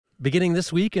Beginning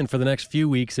this week and for the next few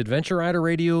weeks, Adventure Rider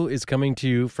Radio is coming to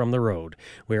you from the road.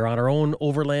 We are on our own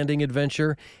overlanding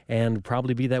adventure and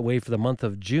probably be that way for the month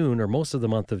of June or most of the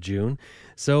month of June.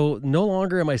 So no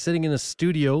longer am I sitting in a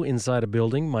studio inside a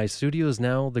building. My studio is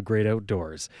now the great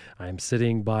outdoors. I'm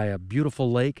sitting by a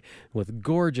beautiful lake with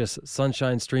gorgeous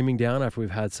sunshine streaming down after we've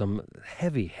had some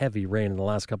heavy rain in the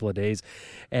last couple of days.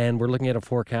 And we're looking at a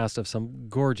forecast of some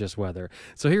gorgeous weather.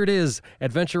 So here it is,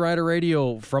 Adventure Rider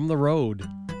Radio from the road.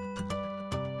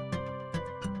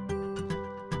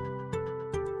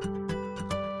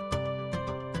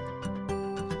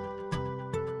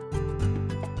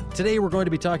 Today we're going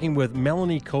to be talking with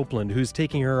Melanie Copeland, who's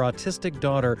taking her autistic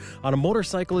daughter on a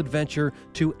motorcycle adventure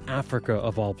to Africa,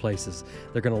 of all places.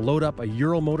 They're going to load up a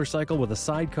Euro motorcycle with a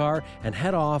sidecar and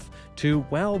head off to,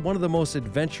 well, one of the most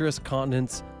adventurous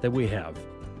continents that we have.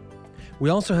 We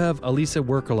also have Elisa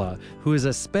Wirkala, who is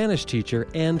a Spanish teacher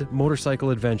and motorcycle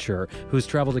adventurer who's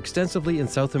traveled extensively in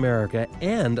South America,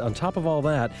 and on top of all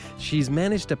that, she's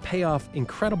managed to pay off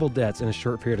incredible debts in a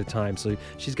short period of time. So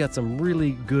she's got some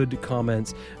really good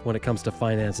comments when it comes to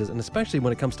finances, and especially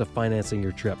when it comes to financing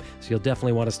your trip. So you'll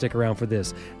definitely want to stick around for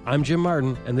this. I'm Jim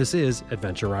Martin, and this is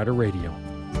Adventure Rider Radio.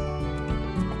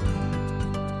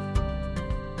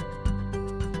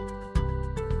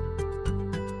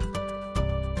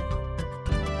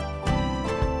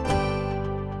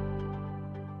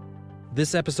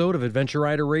 This episode of Adventure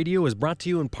Rider Radio is brought to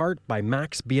you in part by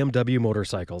Max BMW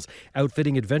Motorcycles,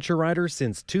 outfitting adventure riders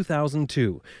since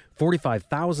 2002.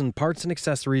 45,000 parts and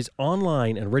accessories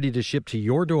online and ready to ship to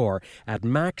your door at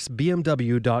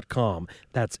maxbmw.com.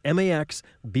 That's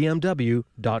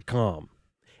maxbmw.com.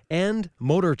 And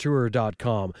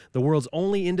motortour.com, the world's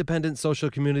only independent social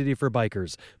community for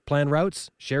bikers. Plan routes,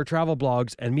 share travel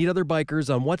blogs, and meet other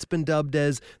bikers on what's been dubbed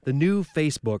as the new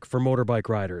Facebook for motorbike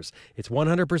riders. It's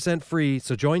 100% free,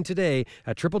 so join today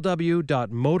at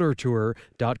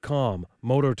www.motortour.com.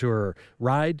 Motortour.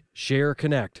 Ride, share,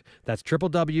 connect. That's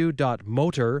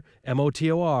www.motor,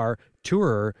 M-O-T-O-R,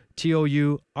 tourer,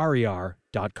 T-O-U-R-E-R.com.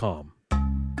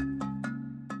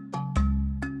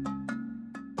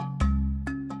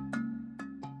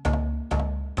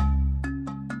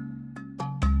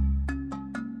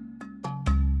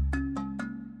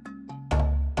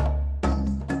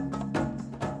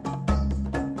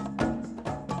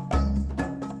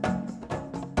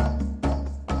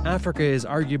 Africa is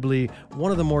arguably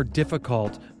one of the more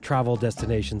difficult travel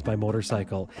destinations by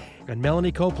motorcycle, and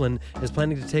Melanie Copeland is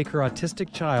planning to take her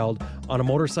autistic child on a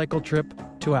motorcycle trip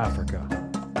to Africa.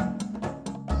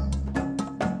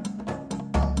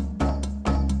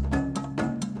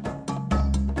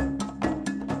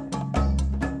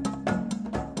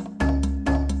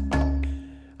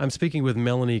 I'm speaking with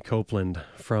Melanie Copeland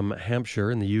from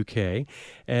Hampshire in the UK,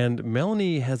 and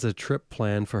Melanie has a trip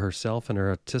planned for herself and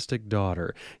her autistic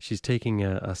daughter. She's taking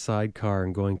a sidecar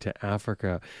and going to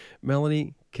Africa.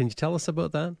 Melanie, can you tell us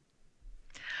about that?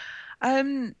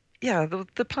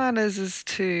 The plan is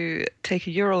to take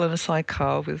a Ural and a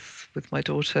sidecar with my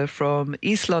daughter from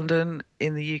East London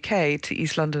in the UK to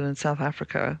East London in South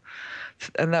Africa.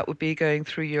 And that would be going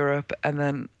through Europe and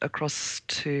then across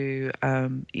to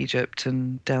Egypt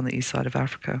and down the east side of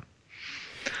Africa.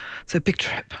 So big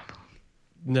trip.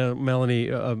 Now, Melanie,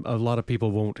 a lot of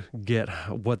people won't get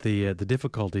what the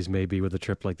difficulties may be with a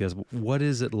trip like this. What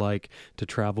is it like to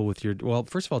travel with well,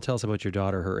 first of all, tell us about your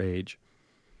daughter, her age.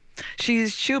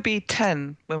 She'll be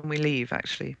 10 when we leave,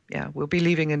 actually. Yeah, we'll be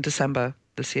leaving in December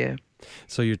this year.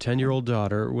 So your 10-year-old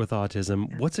daughter with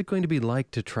autism, what's it going to be like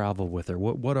to travel with her?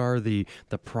 What are the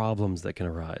problems that can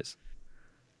arise?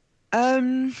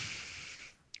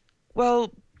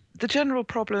 Well, the general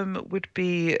problem will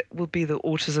be the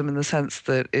autism, in the sense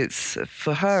that it's,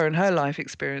 for her and her life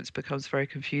experience, becomes very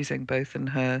confusing, both in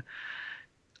her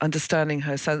understanding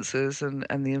her senses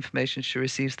and the information she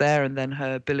receives there, and then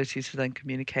her ability to then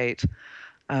communicate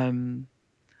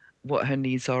what her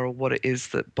needs are or what it is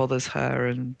that bothers her,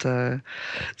 and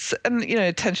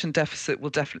attention deficit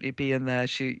will definitely be in there.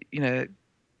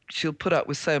 She'll put up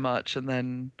with so much, and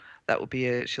then that will be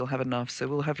it. She'll have enough. So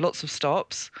we'll have lots of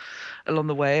stops along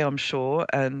the way, I'm sure,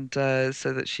 and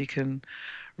so that she can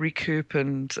recoup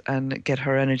and get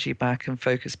her energy back and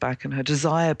focus back and her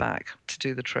desire back to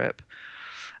do the trip.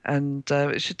 And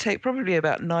it should take probably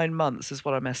about 9 months is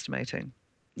what I'm estimating.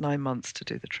 9 months to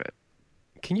do the trip.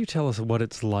 Can you tell us what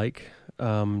it's like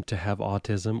to have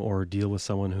autism or deal with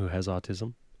someone who has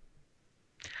autism?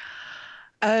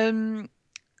 I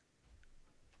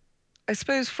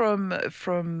suppose from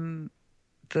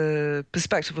the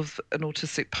perspective of an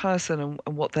autistic person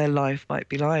and what their life might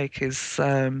be like is,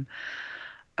 and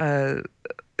the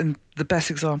best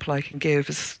example I can give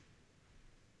is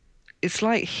it's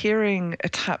like hearing a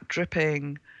tap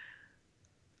dripping,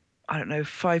 I don't know,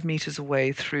 5 meters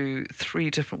away through three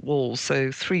different walls.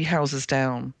 So three houses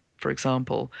down, for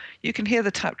example. You can hear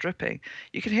the tap dripping.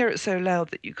 You can hear it so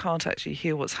loud that you can't actually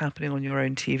hear what's happening on your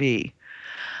own TV.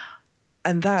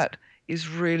 And that is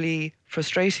really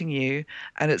frustrating you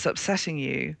and it's upsetting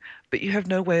you, but you have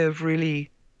no way of really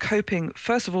coping,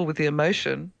 first of all, with the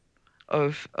emotion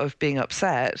of being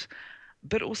upset,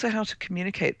 but also how to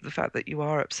communicate the fact that you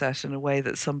are upset in a way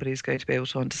that somebody's going to be able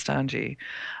to understand you.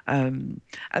 Um,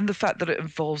 and the fact that it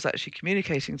involves actually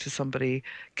communicating to somebody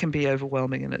can be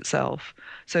overwhelming in itself.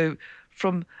 So,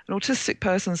 from an autistic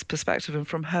person's perspective and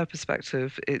from her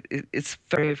perspective, it's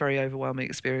very, very overwhelming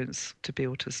experience to be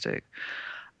autistic.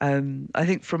 I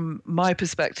think from my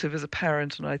perspective as a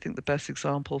parent, and I think the best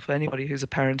example for anybody who's a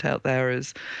parent out there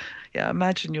is, yeah,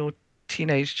 imagine your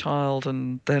teenage child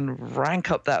and then rank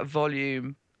up that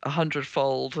volume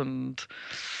 100-fold, and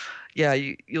yeah,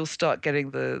 you'll start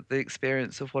getting the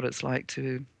experience of what it's like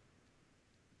to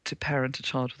parent a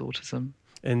child with autism.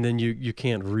 And then you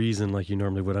can't reason like you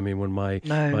normally would. I mean, when my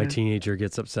No, teenager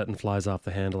gets upset and flies off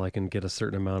the handle, I can get a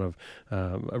certain amount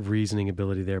of reasoning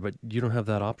ability there. But you don't have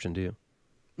that option, do you?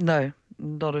 no,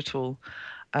 not at all.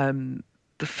 Um,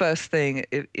 the first thing,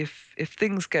 if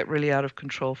things get really out of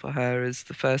control for her, is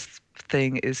the first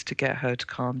thing is to get her to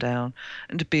calm down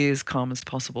and to be as calm as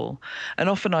possible. And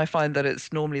often I find that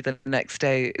it's normally the next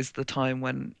day is the time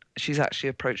when she's actually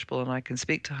approachable and I can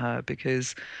speak to her,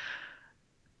 because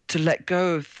to let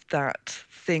go of that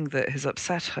thing that has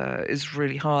upset her is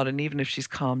really hard. And even if she's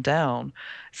calmed down,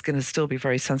 it's going to still be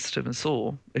very sensitive and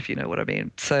sore, if you know what I mean.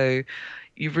 So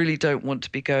you really don't want to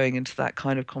be going into that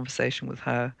kind of conversation with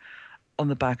her on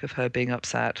the back of her being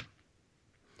upset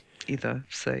either.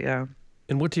 So yeah.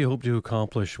 And what do you hope to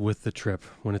accomplish with the trip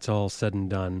when it's all said and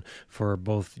done for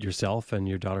both yourself and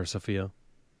your daughter Sophia?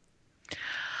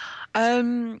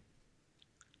 Um,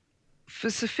 for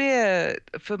Sophia,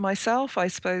 for myself, I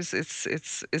suppose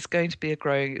it's going to be a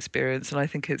growing experience, and I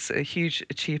think it's a huge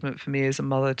achievement for me as a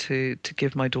mother to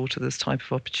give my daughter this type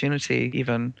of opportunity.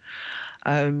 Even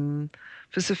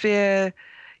for Sophia,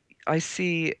 I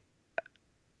see,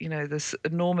 this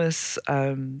enormous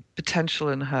potential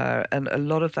in her, and a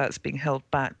lot of that's being held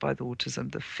back by the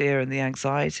autism, the fear and the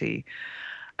anxiety.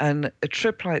 And a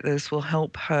trip like this will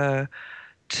help her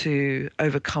to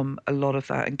overcome a lot of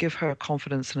that and give her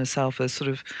confidence in herself, as sort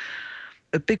of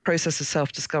a big process of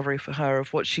self-discovery for her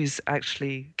of what she's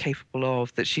actually capable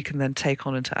of, that she can then take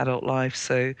on into adult life.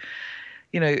 So,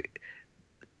 you know,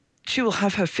 she will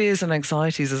have her fears and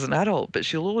anxieties as an adult, but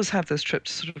she'll always have this trip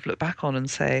to sort of look back on and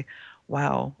say,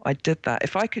 wow, I did that.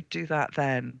 If I could do that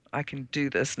then, I can do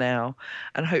this now.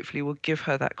 And hopefully will give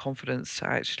her that confidence to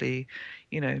actually,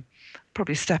 you know,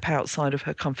 probably step outside of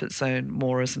her comfort zone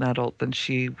more as an adult than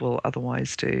she will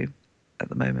otherwise do at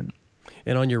the moment.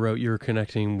 And on your route, you're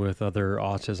connecting with other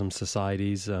autism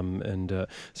societies and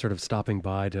sort of stopping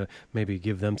by to maybe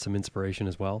give them some inspiration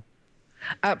as well.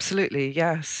 Absolutely,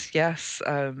 yes, yes.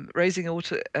 Raising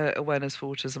awareness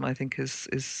for autism, I think,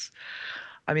 is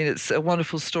I mean, it's a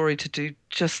wonderful story to do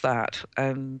just that.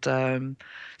 And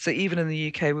so even in the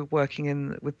UK, we're working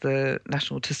in with the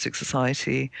National Autistic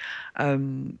Society.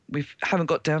 We haven't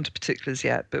got down to particulars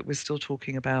yet, but we're still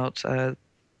talking about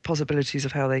possibilities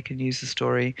of how they can use the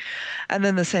story. And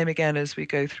then the same again as we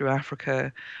go through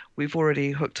Africa. We've already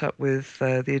hooked up with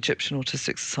the Egyptian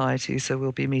Autistic Society, so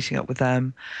we'll be meeting up with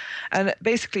them. And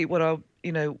basically,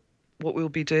 what we'll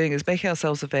be doing is making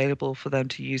ourselves available for them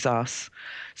to use us.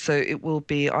 So it will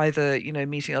be either,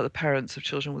 meeting other parents of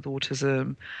children with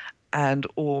autism, and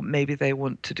or maybe they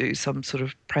want to do some sort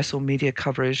of press or media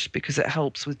coverage because it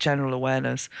helps with general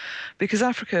awareness. Because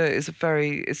Africa is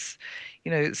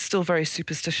it's still very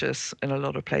superstitious in a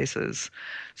lot of places.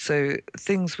 So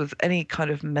things with any kind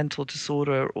of mental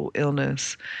disorder or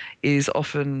illness is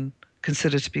often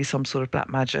considered to be some sort of black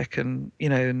magic, and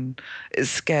it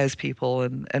scares people,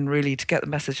 and really to get the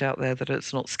message out there that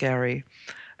it's not scary,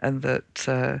 and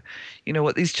that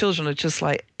what, these children are just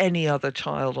like any other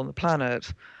child on the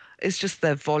planet. It's just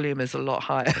their volume is a lot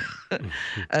higher,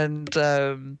 and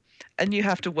you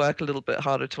have to work a little bit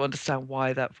harder to understand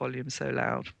why that volume's so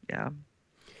loud. Yeah.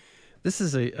 This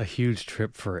is a huge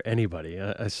trip for anybody.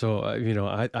 I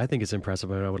think it's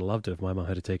impressive. I would have loved it if my mom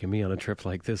had taken me on a trip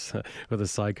like this with a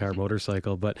sidecar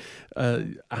motorcycle. But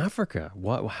Africa,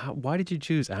 why did you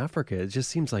choose Africa? It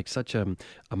just seems like such a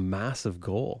massive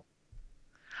goal.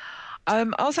 I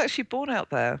was actually born out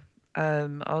there. I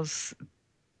was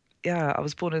Yeah, I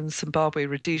was born in Zimbabwe,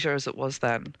 Rhodesia as it was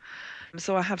then.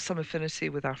 So I have some affinity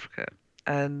with Africa.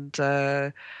 And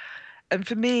uh, and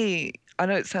for me, I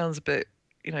know it sounds a bit,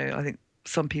 I think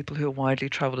some people who are widely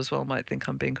traveled as well might think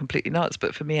I'm being completely nuts,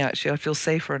 but for me, actually, I feel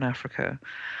safer in Africa.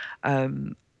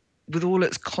 Um, with all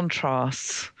its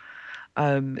contrasts,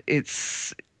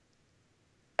 it's,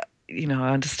 I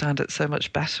understand it so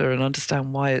much better and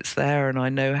understand why it's there, and I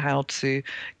know how to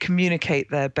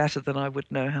communicate there better than I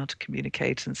would know how to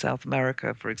communicate in South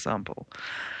America, for example.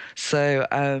 So,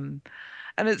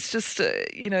 and it's just,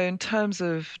 in terms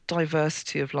of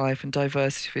diversity of life and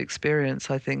diversity of experience,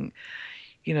 I think,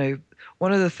 you know,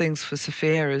 one of the things for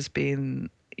Sophia has been,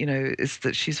 is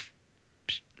that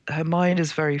her mind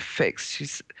is very fixed.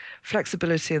 She's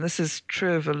flexibility, and this is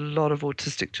true of a lot of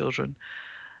autistic children.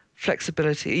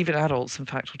 Flexibility, even adults, in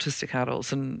fact, autistic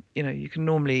adults, and you can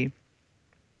normally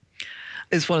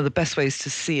is one of the best ways to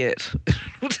see it.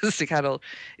 Autistic adult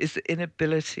is the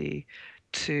inability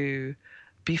to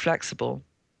be flexible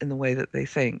in the way that they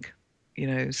think.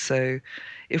 So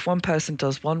if one person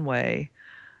does one way,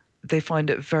 they find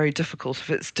it very difficult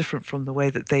if it's different from the way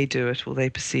that they do it or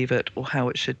they perceive it or how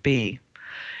it should be.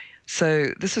 So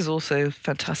this is also a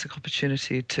fantastic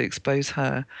opportunity to expose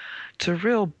her to a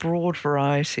real broad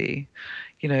variety,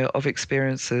 of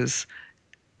experiences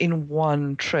in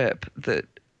one trip that,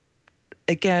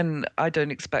 again, I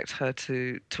don't expect her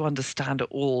to understand it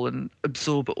all and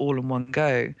absorb it all in one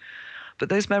go. But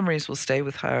those memories will stay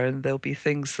with her, and there'll be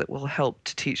things that will help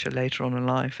to teach her later on in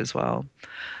life as well.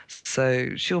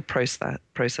 So she'll process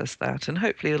that, and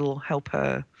hopefully it'll help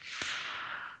her,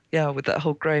 yeah, with that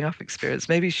whole growing up experience.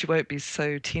 Maybe she won't be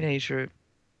so teenager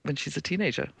when she's a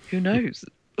teenager. Who knows?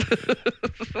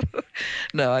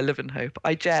 No, I live in hope.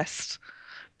 I jest.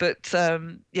 But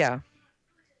yeah,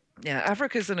 yeah,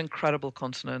 Africa's an incredible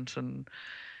continent, and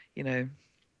you know,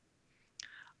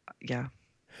 yeah.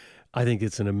 I think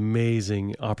it's an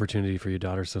amazing opportunity for your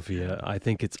daughter, Sophia. I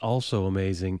think it's also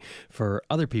amazing for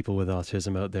other people with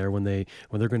autism out there when they're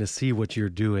going to see what you're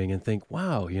doing and think,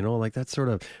 wow, like that sort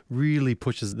of really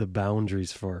pushes the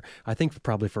boundaries for, I think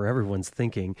probably for everyone's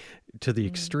thinking to the Mm,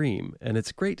 extreme. And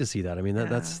it's great to see that. I mean, yeah,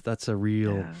 that's a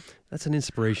real, yeah. that's an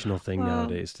inspirational thing Well,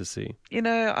 nowadays to see. I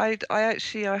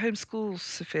homeschooled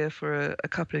Sophia for a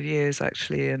couple of years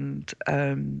actually, and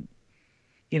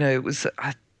it was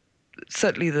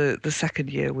certainly the second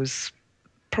year was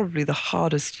probably the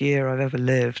hardest year I've ever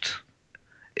lived.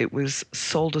 It was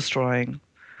soul destroying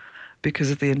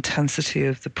because of the intensity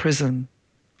of the prison,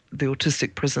 the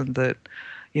autistic prison that,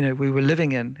 we were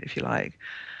living in, if you like.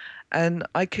 And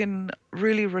I can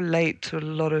really relate to a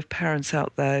lot of parents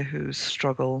out there who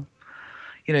struggle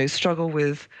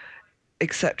with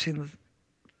accepting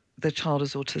their child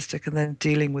as autistic and then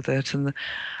dealing with it, and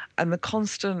the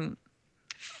constant,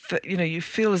 you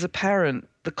feel as a parent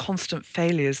the constant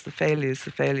failures, the failures,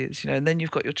 and then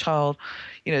you've got your child,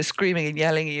 screaming and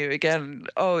yelling at you again.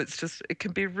 Oh, it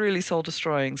can be really soul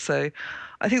destroying. So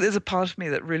I think there's a part of me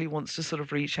that really wants to sort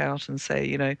of reach out and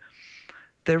say,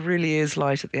 there really is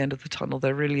light at the end of the tunnel.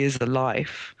 There really is a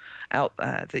life out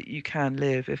there that you can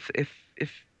live if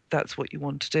that's what you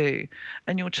want to do,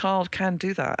 and your child can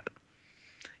do that.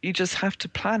 You just have to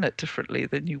plan it differently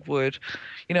than you would.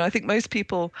 I think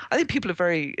people are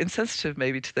very insensitive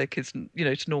maybe to their kids, to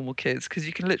normal kids, because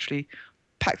you can literally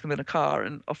pack them in a car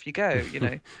and off you go. With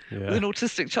Yeah. an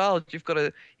autistic child, you've got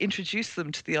to introduce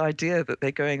them to the idea that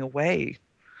they're going away,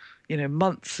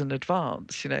 months in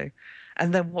advance,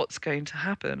 and then what's going to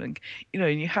happen. And,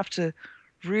 you have to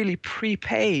really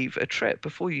pre-pave a trip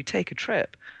before you take a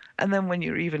trip. And then when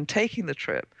you're even taking the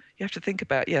trip, you have to think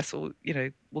about, yes, all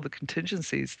the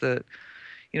contingencies that,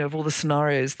 of all the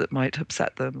scenarios that might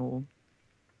upset them or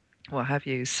what have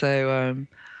you. So,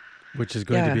 Which is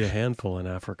going to yeah, be a handful in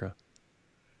Africa.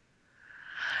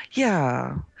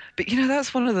 yeah. But,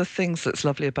 that's one of the things that's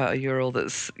lovely about a Ural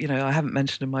that's, I haven't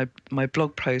mentioned in my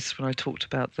blog post when I talked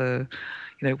about the,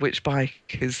 which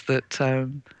bike is that,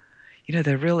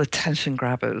 they're real attention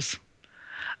grabbers.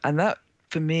 And that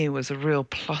for me was a real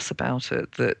plus about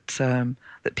it,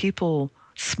 that people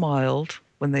smiled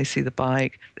when they see the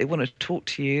bike. They want to talk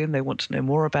to you and they want to know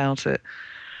more about it.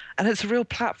 And it's a real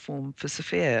platform for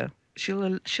Sophia.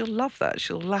 She'll love that.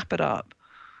 She'll lap it up.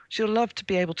 She'll love to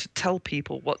be able to tell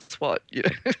people what's what.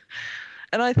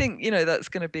 And I think, that's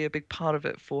going to be a big part of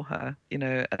it for her,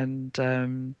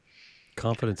 and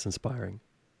Confidence inspiring.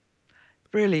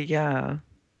 really, yeah,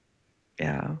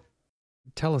 yeah.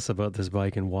 Tell us about this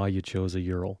bike and why you chose a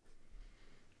Ural.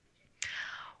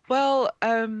 Well,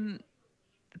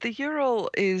 the Ural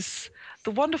is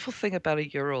the wonderful thing about a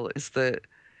Ural is that,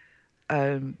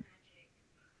 um,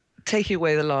 taking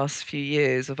away the last few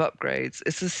years of upgrades,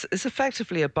 it's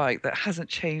effectively a bike that hasn't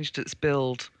changed its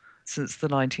build since the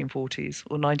 1940s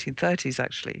or 1930s,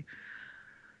 actually.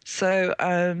 So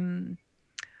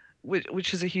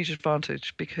which is a huge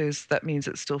advantage because that means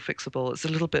it's still fixable. It's a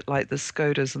little bit like the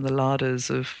Skodas and the Ladas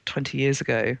of 20 years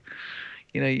ago.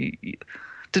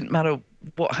 Didn't matter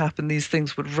what happened; these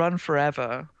things would run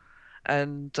forever,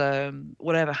 and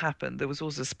whatever happened, there was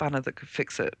always a spanner that could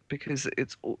fix it because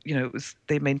it was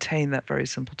they maintained that very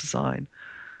simple design.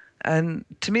 And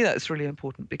to me, that's really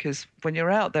important because when you're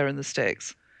out there in the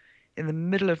sticks, in the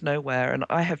middle of nowhere, and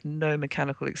I have no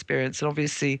mechanical experience, and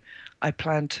obviously I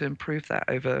plan to improve that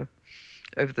over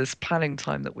this planning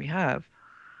time that we have.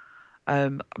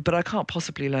 But I can't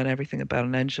possibly learn everything about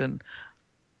an engine.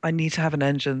 I need to have an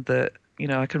engine that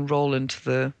I can roll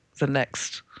into the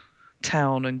next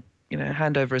town and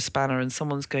hand over a spanner, and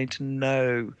someone's going to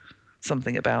know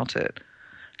something about it.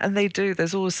 And they do.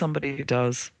 There's always somebody who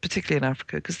does, particularly in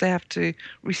Africa, because they have to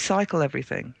recycle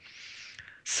everything.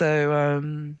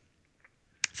 So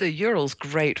Ural's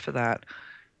great for that.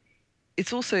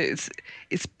 It's also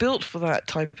it's built for that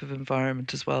type of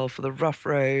environment as well, for the rough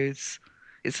roads.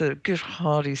 It's a good,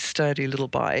 hardy, sturdy little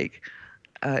bike.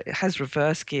 It has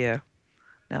reverse gear.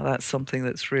 Now that's something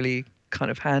that's really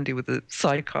kind of handy with the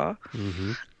sidecar.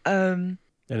 Mm-hmm. Um,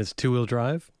 And it's two-wheel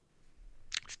drive?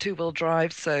 it's two-wheel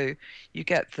drive, so you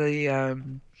get that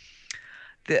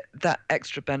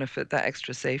extra benefit, that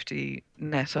extra safety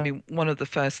net. I mean, one of the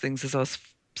first things as I was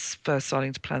first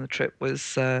starting to plan the trip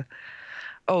was, what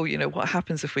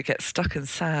happens if we get stuck in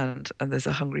sand and there's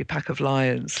a hungry pack of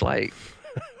lions like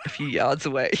a few yards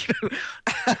away?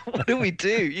 What do we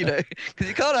do? Because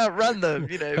you can't outrun them.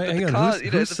 But Hang on,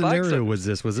 whose the scenario was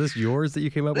this? Was this yours that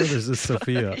you came up with, or is this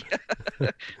Sophia? Yeah.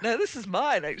 No, this is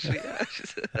mine actually.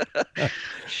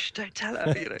 Shh, don't tell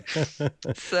her.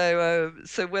 So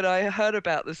when I heard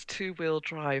about this two-wheel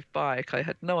drive bike, I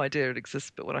had no idea it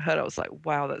existed. But when I heard it, I was like,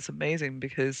 wow, that's amazing,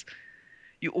 because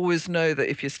you always know that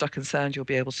if you're stuck in sand, you'll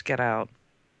be able to get out.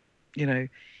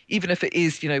 Even if it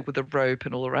is, with a rope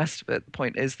and all the rest of it. The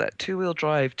point is that two-wheel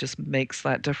drive just makes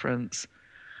that difference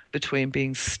between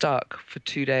being stuck for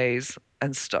 2 days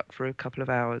and stuck for a couple of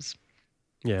hours.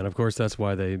 Yeah, and of course that's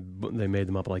why they made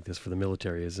them up like this for the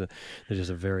military. They're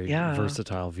just a very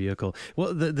versatile vehicle.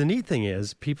 Well, the neat thing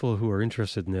is people who are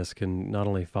interested in this can not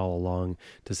only follow along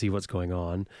to see what's going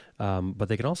on, but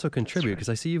they can also contribute, because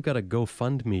I see you've got a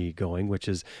GoFundMe going, which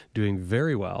is doing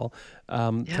very well.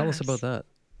 Tell us about that.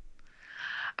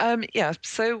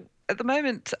 So at the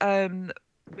moment,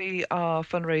 we are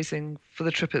fundraising for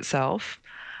the trip itself,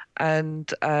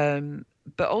 and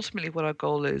but ultimately, what our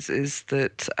goal is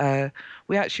that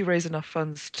we actually raise enough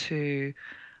funds to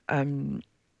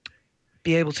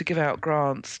be able to give out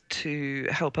grants to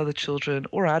help other children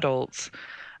or adults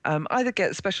either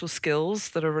get special skills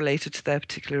that are related to their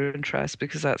particular interest,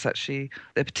 because that's actually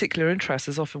their particular interest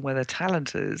is often where their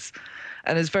talent is,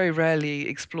 and is very rarely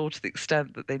explored to the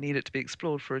extent that they need it to be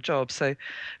explored for a job. So it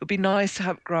would be nice to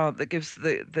have a grant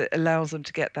that allows them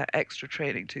to get that extra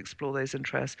training to explore those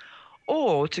interests,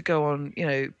 or to go on,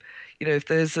 if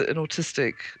there's an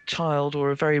autistic child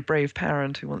or a very brave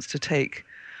parent who wants to take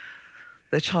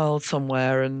their child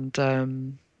somewhere, and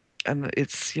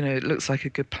it's it looks like a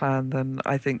good plan, then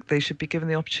I think they should be given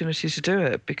the opportunity to do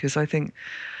it, because I think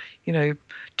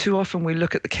too often we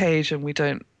look at the cage and we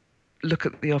don't look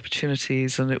at the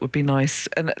opportunities, and it would be nice,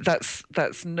 and that's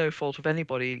no fault of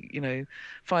anybody.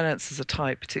 Finances are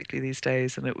tight, particularly these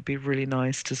days, and it would be really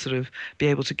nice to sort of be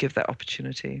able to give that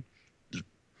opportunity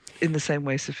in the same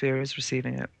way Sophia is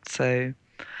receiving it. So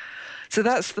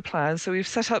that's the plan. So we've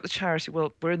set up the charity.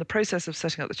 Well, we're in the process of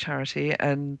setting up the charity,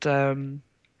 and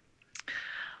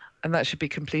that should be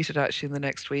completed actually in the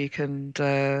next week. And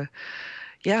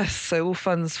yes, so all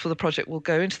funds for the project will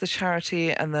go into the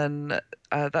charity, and then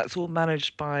that's all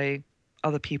managed by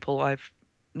other people. I've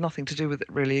nothing to do with it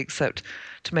really, except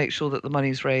to make sure that the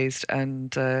money's raised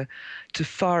and to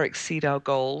far exceed our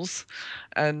goals,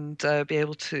 and be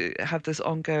able to have this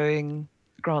ongoing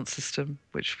grant system,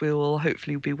 which we will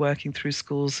hopefully be working through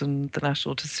schools and the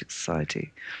National Autistic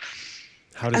Society.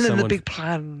 And then the big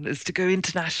plan is to go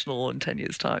international in 10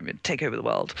 years' time and take over the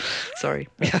world. Sorry.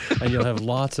 And you'll have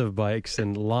lots of bikes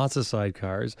and lots of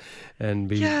sidecars and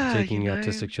be taking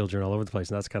autistic children all over the place.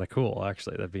 And that's kind of cool,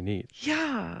 actually. That'd be neat.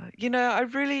 Yeah. I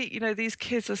really, these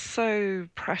kids are so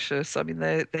precious. I mean,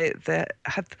 they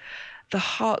have the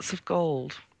hearts of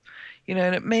gold,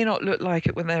 and it may not look like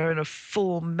it when they're in a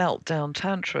full meltdown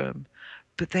tantrum,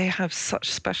 but they have such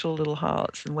special little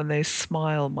hearts. And when they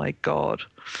smile, my God,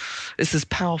 it's as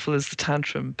powerful as the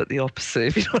tantrum, but the opposite,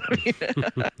 if you know what I mean.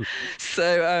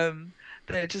 So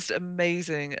they're just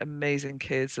amazing, amazing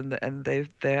kids. And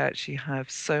they actually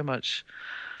have so much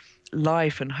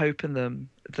life and hope in them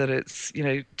that it's,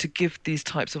 to give these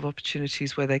types of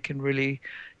opportunities where they can really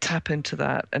tap into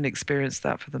that and experience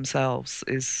that for themselves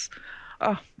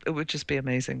it would just be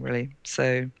amazing, really.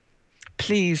 So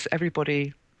please,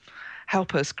 everybody,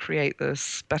 help us create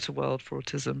this better world for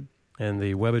autism. And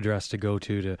the web address to go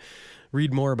to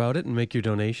read more about it and make your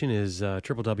donation is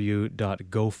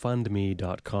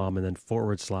www.gofundme.com and then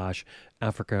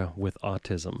 /Africa with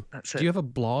Autism. That's it. Do you have a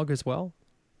blog as well?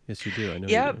 Yes, you do. I know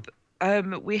you Yep.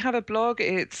 do. We have a blog.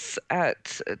 It's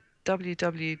at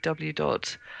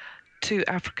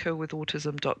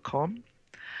www.toafricawithautism.com.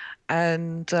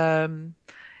 And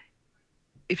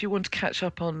if you want to catch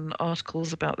up on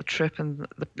articles about the trip and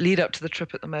the lead up to the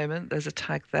trip at the moment, there's a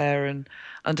tag there, and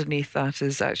underneath that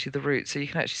is actually the route. So you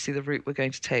can actually see the route we're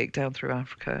going to take down through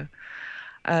Africa.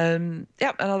 And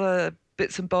other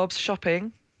bits and bobs,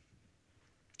 shopping.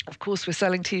 Of course, we're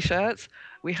selling T-shirts.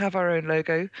 We have our own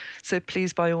logo. So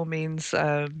please, by all means,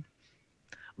 buy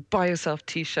yourself a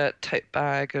T-shirt, tote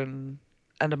bag, and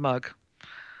a mug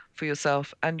for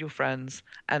yourself and your friends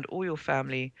and all your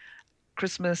family.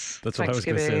 Christmas, That's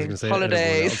Thanksgiving,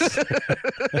 holidays.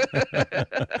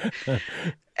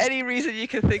 Any reason you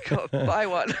can think of, buy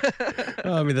one.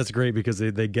 Well, I mean, that's great because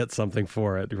they get something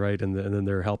for it, right? And then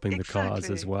they're helping the cause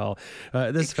as well.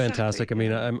 This is fantastic. I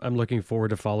mean, I'm looking forward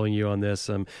to following you on this.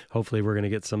 Hopefully, we're going to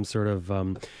get some sort of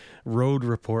road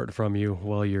report from you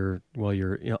while you're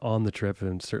on the trip,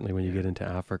 and certainly when you get into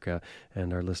Africa.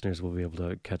 And our listeners will be able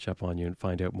to catch up on you and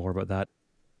find out more about that.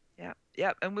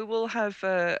 Yeah, and we will have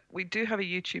we do have a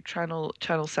YouTube channel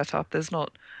set up. There's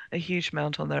not a huge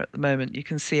amount on there at the moment. You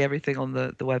can see everything on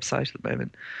the website at the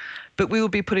moment, but we will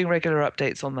be putting regular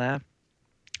updates on there,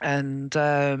 and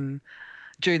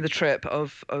during the trip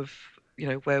of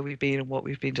where we've been and what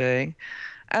we've been doing,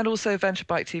 and also Venture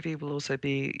Bike TV will also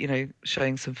be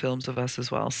showing some films of us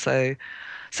as well. So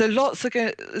lots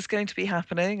is going to be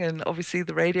happening, and obviously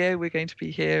the radio, we're going to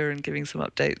be here and giving some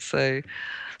updates.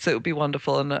 So it will be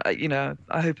wonderful, and I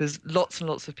hope as lots and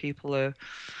lots of people are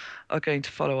going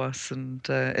to follow us and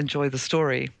enjoy the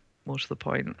story. More to the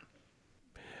point.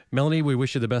 Melanie, we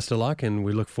wish you the best of luck, and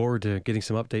we look forward to getting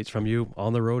some updates from you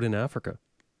on the road in Africa.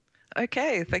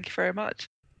 Okay, thank you very much.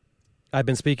 I've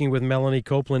been speaking with Melanie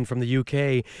Copeland from the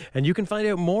UK, and you can find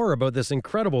out more about this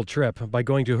incredible trip by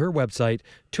going to her website,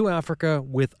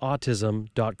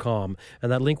 toafricawithautism.com,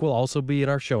 and that link will also be in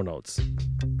our show notes.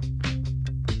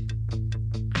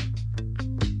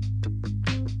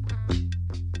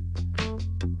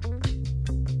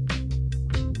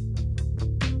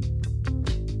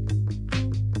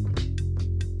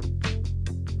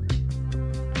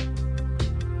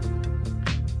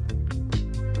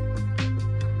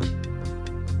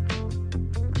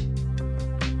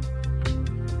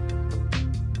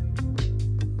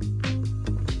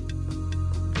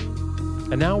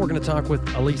 And now we're going to talk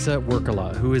with Elisa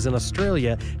Wirkala, who is in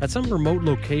Australia at some remote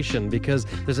location because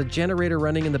there's a generator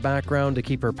running in the background to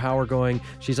keep her power going.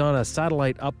 She's on a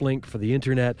satellite uplink for the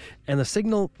internet, and the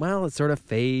signal, well, it sort of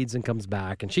fades and comes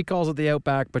back. And she calls it the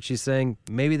outback, but she's saying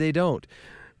maybe they don't.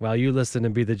 Well, you listen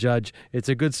and be the judge. It's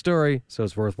a good story, so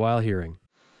it's worthwhile hearing.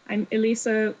 I'm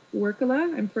Elisa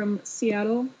Wirkala. I'm from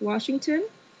Seattle, Washington,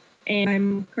 and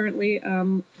I'm currently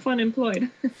fun-employed.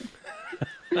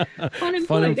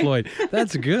 Fun-employed.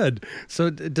 That's good. So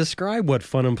describe what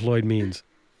fun-employed means.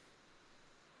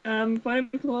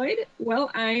 Fun-employed? Well,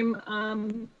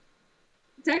 I'm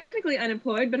technically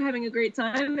unemployed, but having a great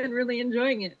time and really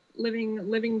enjoying it,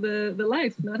 living the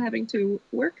life, not having to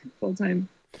work full-time.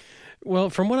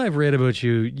 Well, from what I've read about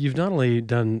you, you've not only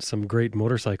done some great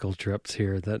motorcycle trips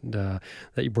here that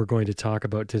we're going to talk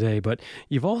about today, but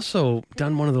you've also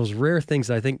done one of those rare things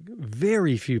that I think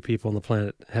very few people on the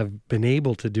planet have been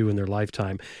able to do in their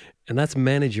lifetime, and that's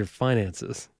manage your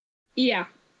finances. Yeah.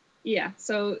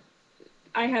 So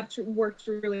I have worked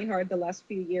really hard the last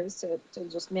few years to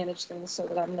just manage things so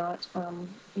that I'm not,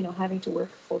 having to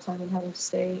work full time and having to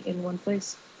stay in one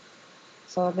place.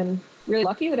 So I've been really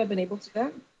lucky that I've been able to do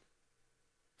that.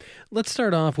 Let's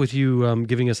start off with you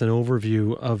giving us an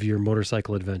overview of your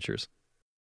motorcycle adventures.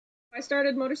 I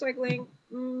started motorcycling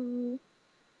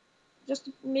just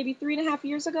maybe 3.5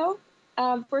 years ago.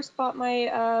 First bought my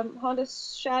Honda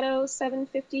Shadow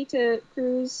 750 to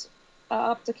cruise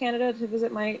up to Canada to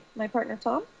visit my partner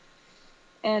Tom.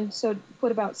 And so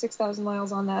put about 6,000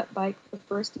 miles on that bike the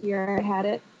first year I had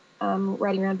it,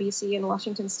 riding around BC and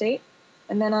Washington State.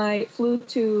 And then I flew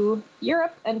to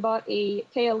Europe and bought a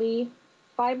KLE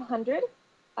 500.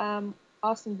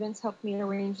 Austin Vince helped me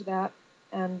arrange that,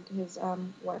 and his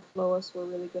wife Lois were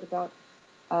really good about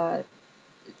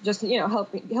just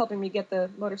helping me get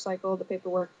the motorcycle, the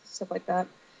paperwork, stuff like that.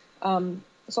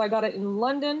 So I got it in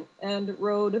London and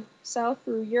rode south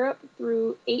through Europe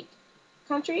through 8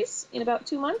 countries in about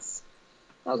 2 months.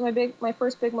 That was my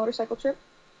first big motorcycle trip.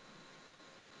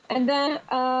 And then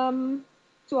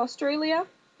to Australia,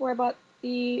 where I bought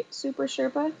the Super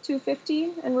Sherpa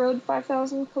 250 and rode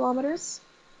 5,000 kilometers.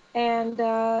 And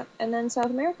then South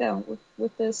America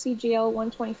with the CGL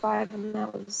 125, and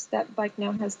that bike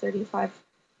now has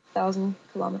 35,000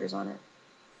 kilometers on it.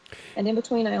 And in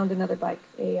between, I owned another bike,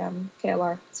 a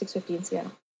KLR 650 in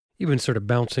Seattle. You've been sort of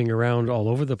bouncing around all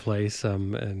over the place.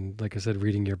 And like I said,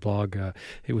 reading your blog,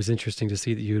 it was interesting to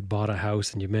see that you had bought a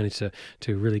house and you managed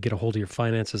to really get a hold of your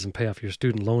finances and pay off your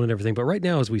student loan and everything. But right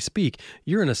now, as we speak,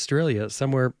 you're in Australia,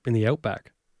 somewhere in the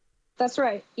outback. That's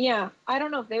right. Yeah. I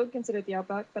don't know if they would consider it the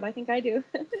outback, but I think I do.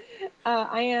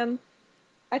 I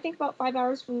think about 5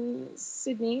 hours from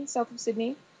Sydney, south of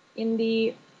Sydney, in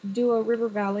the Dua River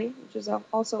Valley, which is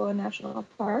also a national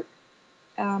park.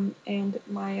 And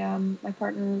my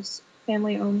partner's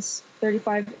family owns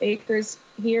 35 acres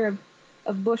here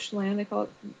of bushland. They call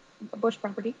it a bush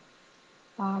property,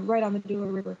 right on the Dua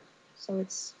River. So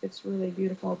it's really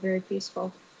beautiful, very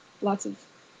peaceful, lots of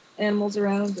animals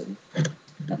around, and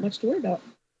not much to worry about.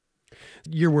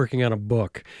 You're working on a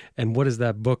book, and what is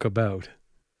that book about?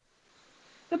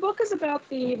 The book is about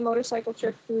the motorcycle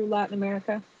trip through Latin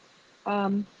America.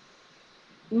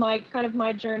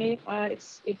 My journey.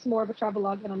 It's more of a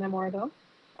travelogue than a memoir, though,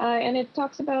 and it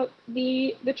talks about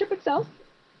the trip itself,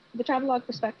 the travelogue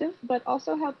perspective, but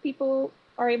also how people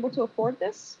are able to afford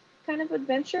this kind of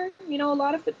adventure. You know, a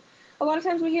lot of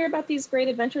times we hear about these great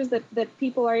adventures that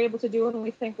people are able to do, and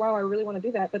we think, wow, I really want to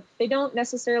do that, but they don't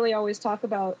necessarily always talk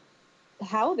about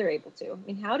how they're able to. I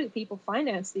mean, how do people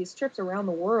finance these trips around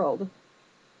the world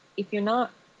if you're not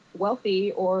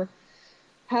wealthy or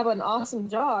have an awesome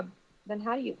job? Then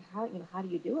how do you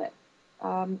do it?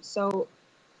 So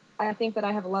I think that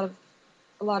I have a lot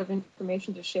of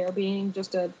information to share, being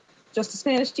just a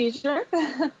Spanish teacher,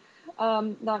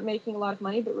 not making a lot of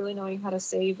money, but really knowing how to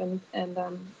save and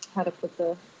how to put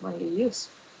the money to use.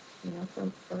 You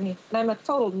know, for me, and I'm a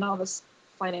total novice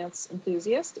finance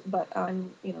enthusiast, but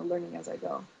I'm learning as I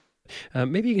go.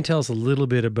 Maybe you can tell us a little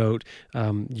bit about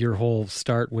your whole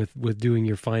start with doing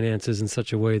your finances in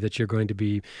such a way that you're going to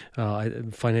be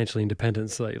financially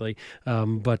independent slightly.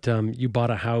 But you bought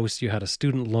a house, you had a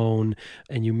student loan,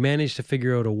 and you managed to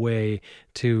figure out a way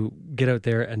to get out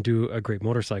there and do a great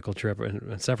motorcycle trip,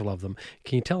 and several of them.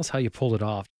 Can you tell us how you pulled it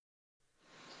off?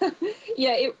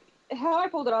 Yeah, how I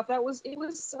pulled it off, it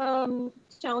was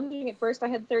challenging at first. I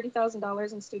had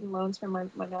 $30,000 in student loans from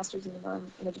my master's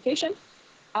in education.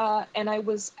 And I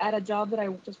was at a job that I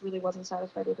just really wasn't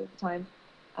satisfied with at the time,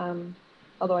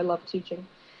 although I loved teaching.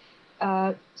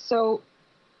 So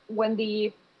when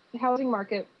the housing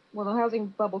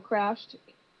bubble crashed,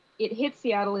 it hit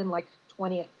Seattle in like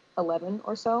 2011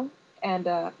 or so, and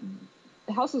the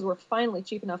houses were finally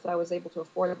cheap enough that I was able to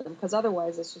afford them, because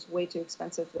otherwise it's just way too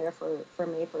expensive there for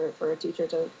me, for a teacher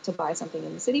to buy something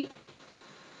in the city.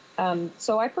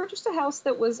 So I purchased a house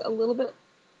that was a little bit,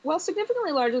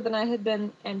 significantly larger than I had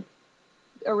been and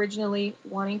originally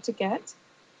wanting to get.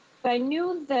 But I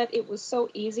knew that it was so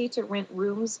easy to rent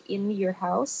rooms in your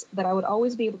house that I would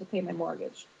always be able to pay my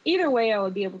mortgage. Either way, I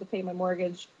would be able to pay my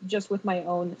mortgage just with my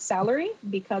own salary,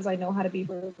 because I know how to be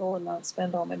frugal and not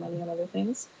spend all my money on other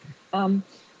things.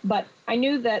 But I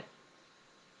knew that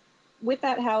with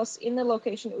that house in the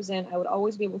location it was in, I would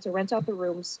always be able to rent out the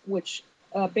rooms, which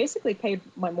basically paid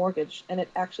my mortgage, and it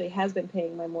actually has been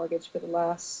paying my mortgage for the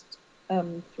last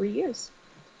 3 years.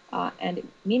 And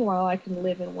meanwhile, I can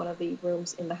live in one of the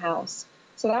rooms in the house.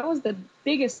 So that was the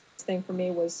biggest thing for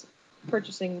me, was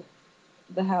purchasing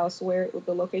the house the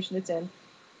location it's in,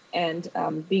 and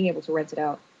being able to rent it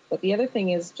out. But the other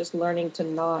thing is just learning to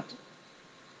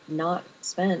not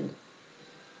spend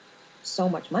so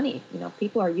much money. You know,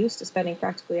 people are used to spending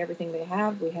practically everything they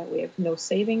have. We have no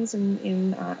savings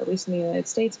in at least in the United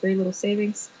States, very little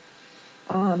savings.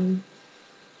 And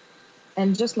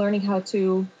just learning how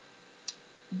to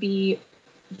be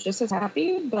just as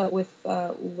happy, but with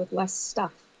less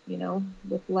stuff,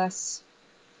 with less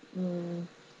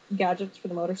gadgets for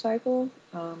the motorcycle.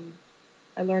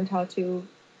 I learned how to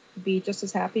be just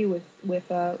as happy with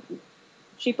a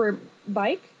cheaper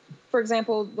bike. For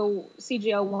example, the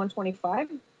CGL 125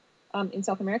 in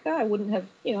South America, I wouldn't have,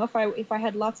 if I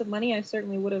had lots of money, I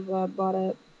certainly would have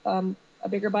bought a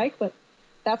bigger bike, but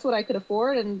that's what I could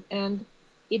afford, and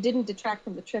it didn't detract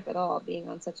from the trip at all, being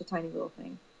on such a tiny little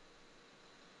thing.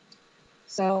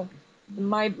 So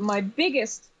my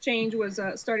biggest change was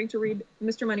starting to read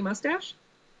Mr. Money Mustache,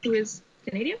 who is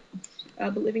Canadian,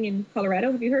 but living in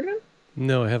Colorado. Have you heard of him?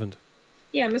 No, I haven't.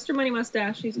 Yeah, Mr. Money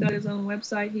Mustache. He's got his own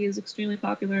website. He is extremely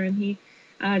popular, and he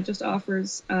just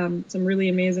offers some really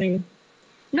amazing,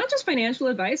 not just financial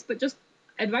advice, but just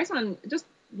advice on just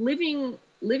living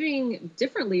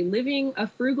differently, living a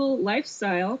frugal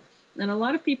lifestyle. And a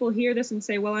lot of people hear this and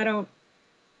say, well, I don't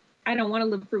want to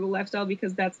live a frugal lifestyle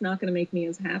because that's not going to make me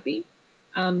as happy.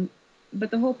 But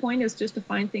the whole point is just to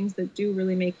find things that do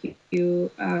really make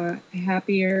you a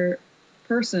happier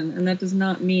person. And that does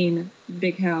not mean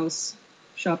big house,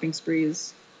 shopping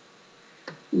sprees,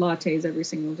 lattes every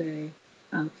single day,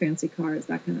 fancy cars,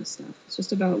 that kind of stuff. It's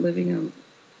just about living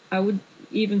I would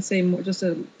even say more just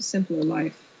a simpler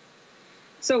life.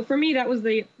 So for me, that was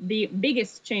the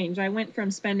biggest change. I went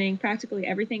from spending practically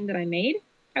everything that I made.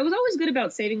 I was always good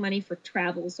about saving money for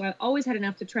travel, so I always had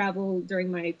enough to travel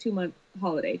during my 2-month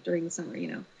holiday during the summer,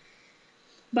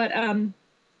 But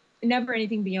never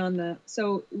anything beyond that.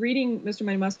 So reading Mr.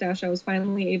 Money Mustache, I was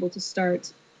finally able to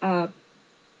start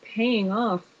paying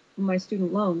off my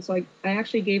student loans. So I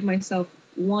actually gave myself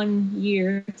 1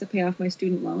 year to pay off my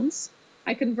student loans.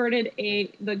 I converted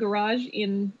the garage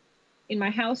in my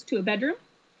house to a bedroom,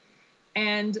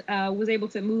 and was able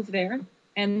to move there.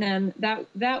 And then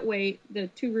that way, the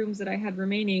 2 rooms that I had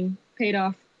remaining paid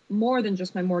off more than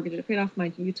just my mortgage. It paid off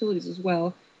my utilities as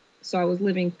well. So I was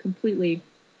living completely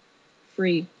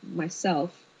free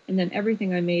myself. And then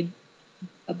everything I made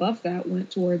above that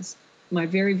went towards my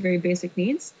very, very basic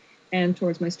needs and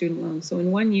towards my student loans. So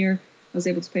in 1 year, I was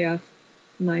able to pay off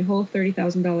my whole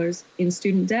 $30,000 in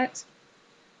student debt,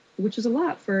 which is a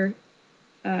lot for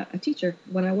a teacher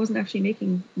when I wasn't actually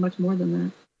making much more than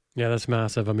that. Yeah, that's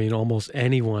massive. I mean, almost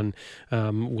anyone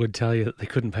would tell you that they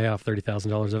couldn't pay off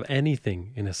 $30,000 of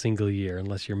anything in a single year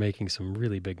unless you're making some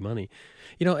really big money.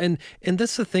 And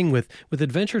that's the thing with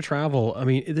adventure travel. I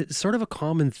mean, it's sort of a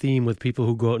common theme with people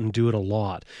who go out and do it a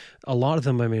lot. A lot of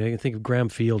them, I mean, I can think of Graham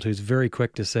Field, who's very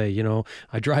quick to say,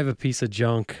 I drive a piece of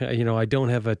junk, I don't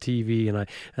have a TV,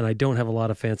 and I don't have a lot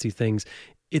of fancy things.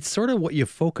 It's sort of what you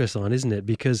focus on, isn't it?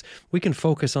 Because we can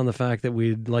focus on the fact that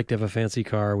we'd like to have a fancy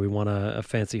car, we want a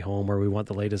fancy home, or we want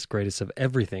the latest, greatest of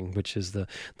everything, which is the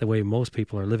way most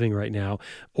people are living right now.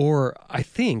 Or I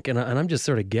think, and I'm just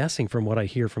sort of guessing from what I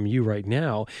hear from you right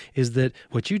now, is that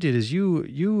what you did is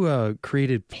you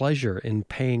created pleasure in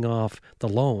paying off the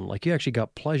loan. Like you actually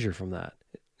got pleasure from that.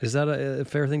 Is that a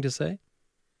fair thing to say?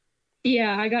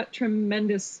 Yeah, I got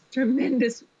tremendous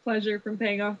pleasure from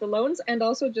paying off the loans, and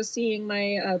also just seeing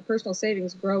my personal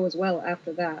savings grow as well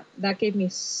after that. That gave me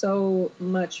so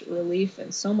much relief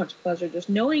and so much pleasure, just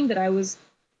knowing that I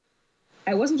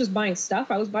wasn't just buying stuff,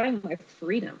 I was buying my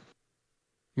freedom.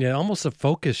 Yeah, almost a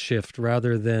focus shift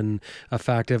rather than a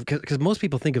fact of, because most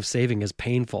people think of saving as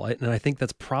painful. And I think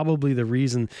that's probably the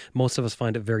reason most of us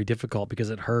find it very difficult, because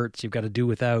it hurts. You've got to do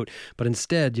without. But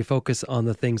instead, you focus on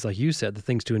the things, like you said, the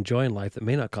things to enjoy in life that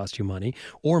may not cost you money,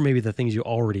 or maybe the things you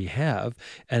already have,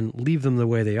 and leave them the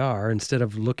way they are instead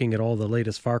of looking at all the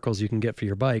latest Farkles you can get for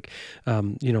your bike.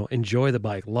 Enjoy the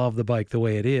bike, love the bike the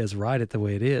way it is, ride it the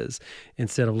way it is,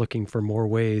 instead of looking for more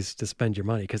ways to spend your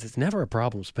money, because it's never a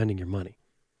problem spending your money.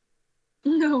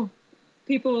 No,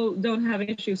 people don't have an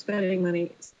issue spending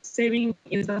money. Saving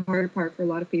is the hard part for a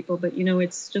lot of people, but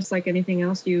it's just like anything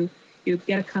else. You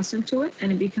get accustomed to it,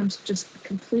 and it becomes just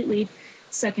completely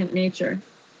second nature.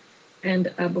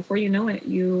 And before you know it,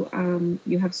 you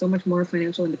have so much more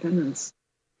financial independence.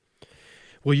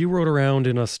 Well, you rode around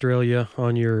in Australia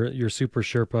on your Super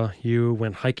Sherpa. You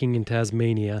went hiking in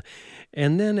Tasmania,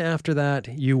 and then after that,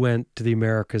 you went to the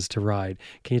Americas to ride.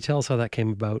 Can you tell us how that came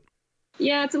about?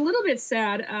 Yeah, it's a little bit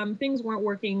sad. Things weren't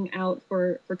working out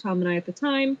for Tom and I at the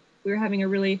time. We were having a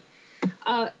really,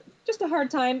 just a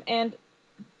hard time. And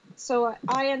so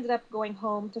I ended up going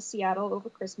home to Seattle over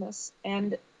Christmas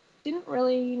and didn't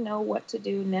really know what to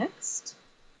do next.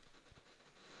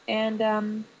 And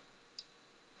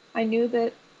I knew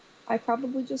that I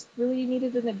probably just really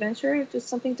needed an adventure, just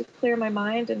something to clear my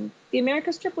mind. And the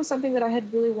Americas trip was something that I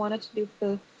had really wanted to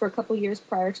do for a couple of years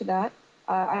prior to that.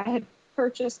 I had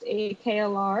purchased a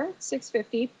KLR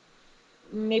 650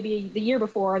 maybe the year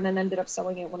before, and then ended up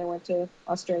selling it when I went to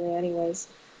Australia anyways.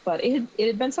 But it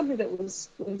had been something that was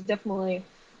definitely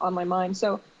on my mind.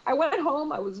 So I went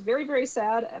home. I was very, very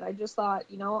sad, and I just thought,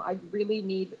 I really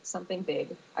need something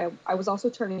big. I was also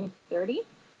turning 30,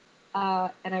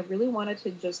 and I really wanted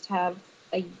to just have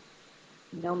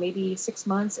maybe 6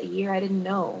 months, a year, I didn't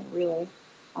know really,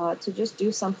 to just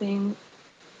do something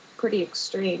pretty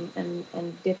extreme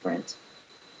and different.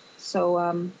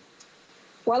 So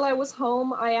while I was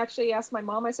home, I actually asked my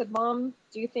mom, I said, Mom,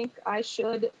 do you think I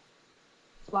should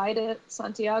fly to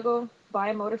Santiago, buy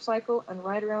a motorcycle, and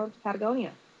ride around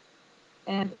Patagonia?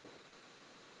 And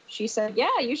she said,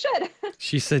 yeah, you should.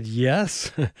 She said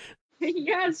yes.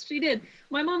 Yes, she did.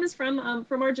 My mom is from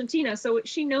Argentina, so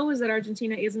she knows that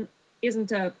Argentina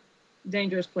isn't a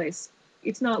dangerous place.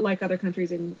 It's not like other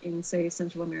countries in say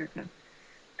Central America,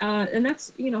 and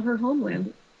that's her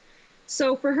homeland.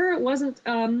 So for her, it wasn't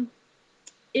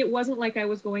like I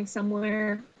was going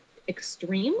somewhere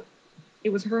extreme. It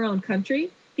was her own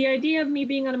country. The idea of me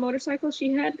being on a motorcycle,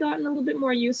 she had gotten a little bit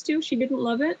more used to. She didn't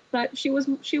love it, but she was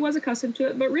accustomed to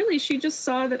it. But really, she just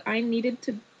saw that I needed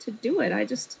to do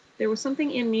it. There was something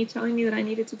in me telling me that I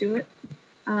needed to do it,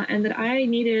 and that I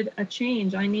needed a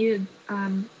change. I needed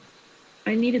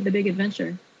the big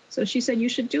adventure. So she said, you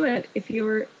should do it. If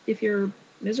you're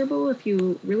miserable, if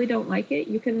you really don't like it,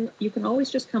 you can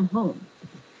always just come home.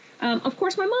 Of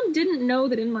course, my mom didn't know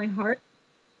that in my heart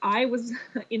I was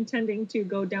intending to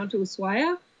go down to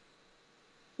Ushuaia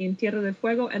in Tierra del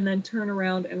Fuego and then turn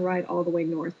around and ride all the way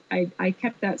north. I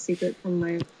kept that secret from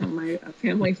my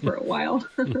family for a while.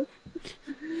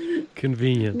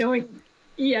 Convenient.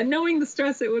 Knowing the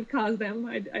stress it would cause them,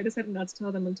 I decided not to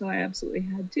tell them until I absolutely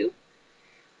had to.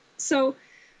 So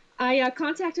I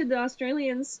contacted the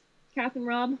Australians, Kath and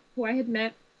Rob, who I had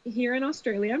met here in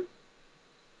Australia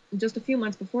just a few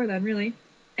months before then, really,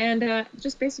 and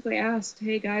just basically asked,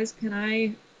 hey guys, can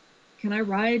I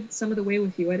ride some of the way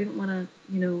with you? I didn't want to,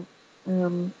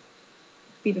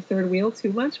 be the third wheel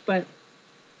too much, but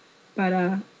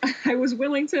I was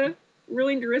willing to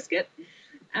risk it.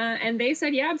 And they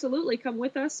said, yeah, absolutely, come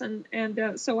with us.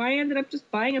 And so I ended up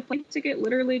just buying a plane ticket,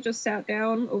 literally just sat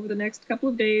down over the next couple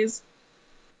of days,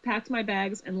 packed my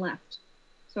bags, and left.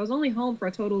 So I was only home for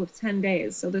a total of 10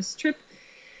 days. So this trip,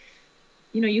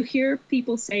 you hear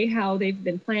people say how they've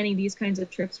been planning these kinds of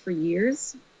trips for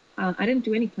years. I didn't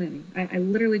do any planning. I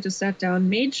literally just sat down,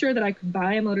 made sure that I could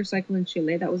buy a motorcycle in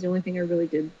Chile. That was the only thing I really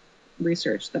did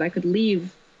research, that I could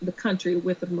leave the country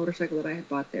with a motorcycle that I had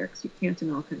bought there, because you can't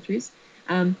in all countries.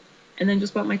 And then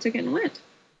just bought my ticket and went.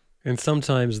 And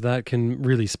sometimes that can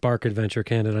really spark adventure,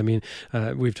 can't it? I mean,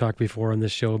 we've talked before on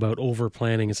this show about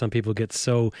over-planning, and some people get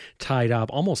so tied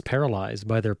up, almost paralyzed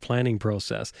by their planning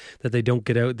process, that they don't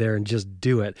get out there and just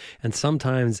do it. And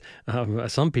sometimes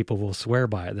some people will swear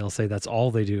by it. They'll say that's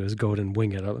all they do is go out and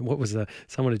wing it. What was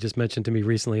someone had just mentioned to me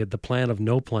recently, the plan of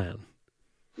no plan.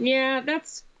 Yeah,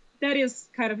 that is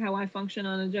kind of how I function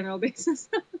on a general basis.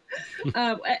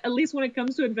 At least when it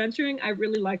comes to adventuring, I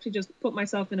really like to just put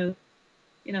myself in a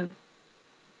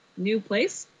new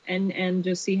place and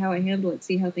just see how I handle it,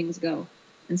 see how things go.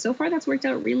 And so far that's worked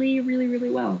out really, really, really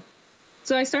well.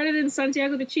 So I started in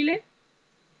Santiago de Chile,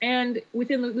 and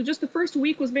within just the first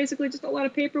week was basically just a lot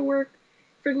of paperwork,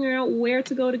 figuring out where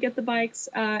to go to get the bikes,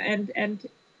 and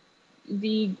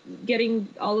getting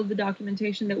all of the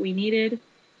documentation that we needed.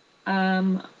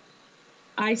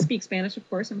 I speak Spanish, of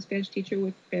course. I'm a Spanish teacher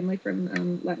with family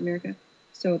from Latin America.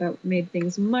 So that made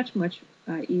things much, much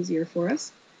easier for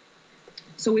us.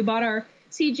 So we bought our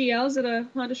CGLs at a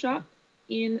Honda shop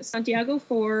in Santiago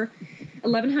for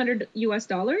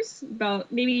 $1,100,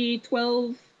 about maybe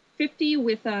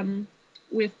 $1,250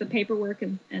 with the paperwork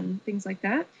and things like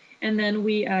that. And then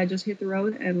we just hit the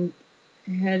road and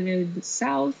headed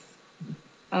south,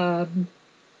 kind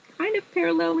of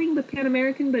paralleling the Pan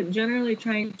American, but generally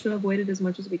trying to avoid it as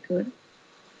much as we could.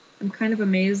 I'm kind of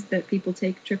amazed that people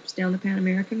take trips down the Pan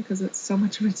American, because so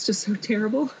much of it's just so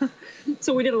terrible.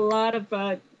 So we did a lot of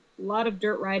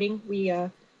dirt riding. We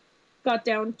got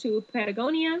down to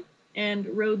Patagonia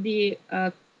and rode the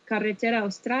Carretera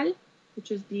Austral,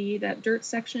 which is that dirt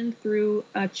section through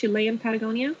Chilean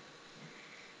Patagonia.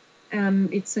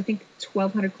 It's, I think,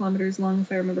 1,200 kilometers long,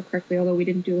 if I remember correctly, although we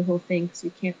didn't do the whole thing because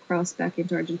you can't cross back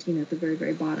into Argentina at the very,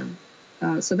 very bottom.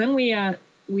 So then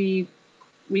we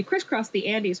crisscrossed the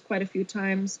Andes quite a few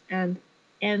times and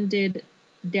ended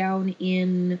down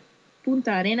in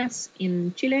Punta Arenas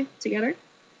in Chile together.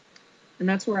 And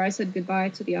that's where I said goodbye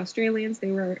to the Australians.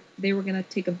 They were going to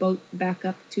take a boat back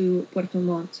up to Puerto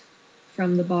Montt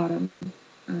from the bottom,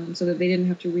 so that they didn't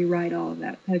have to rewrite all of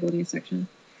that Patagonia section.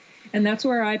 And that's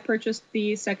where I purchased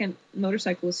the second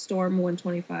motorcycle, a Storm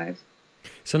 125.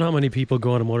 So not many people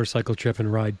go on a motorcycle trip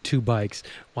and ride two bikes.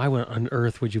 Why on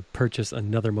earth would you purchase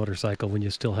another motorcycle when you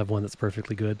still have one that's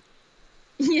perfectly good?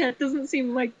 Yeah, it doesn't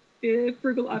seem like the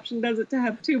frugal option, does it, to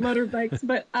have two motorbikes?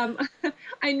 But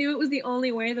I knew it was the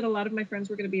only way that a lot of my friends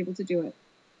were going to be able to do it.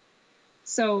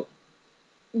 So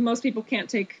most people can't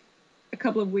take a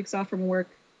couple of weeks off from work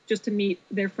just to meet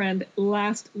their friend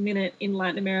last minute in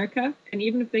Latin America. And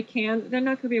even if they can, they're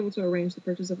not going to be able to arrange the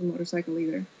purchase of a motorcycle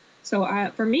either. So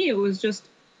for me, it was just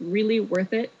really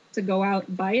worth it to go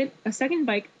out, buy it. A second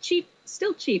bike, cheap,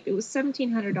 still cheap. It was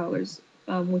 $1,700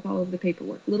 with all of the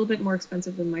paperwork. A little bit more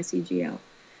expensive than my CGL.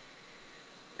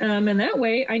 And that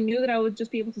way, I knew that I would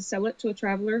just be able to sell it to a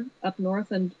traveler up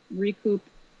north and recoup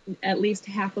at least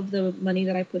half of the money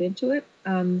that I put into it,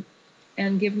 and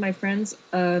give my friends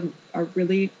a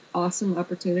really awesome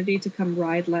opportunity to come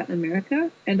ride Latin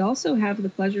America, and also have the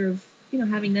pleasure of,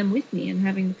 having them with me and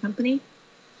having the company.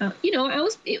 I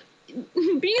was being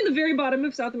in the very bottom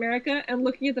of South America and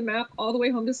looking at the map all the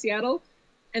way home to Seattle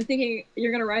and thinking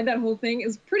you're going to ride that whole thing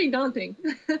is pretty daunting.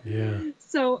 Yeah.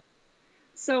 So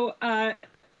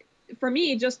for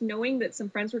me, just knowing that some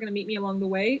friends were going to meet me along the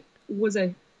way was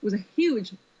a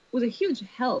huge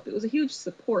help. It was a huge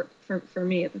support for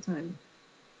me at the time.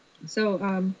 So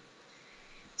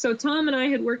Tom and I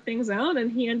had worked things out,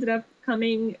 and he ended up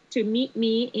coming to meet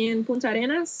me in Punta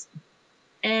Arenas,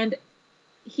 and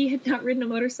he had not ridden a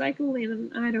motorcycle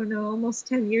in, I don't know, almost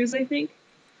 10 years, I think.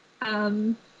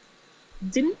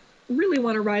 Didn't really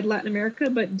want to ride Latin America,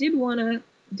 but did want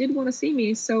to see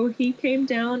me. So he came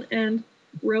down and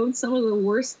rode some of the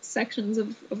worst sections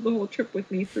of the whole trip with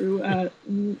me through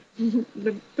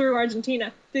through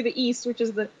Argentina, through the east, which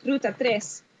is the Ruta 3,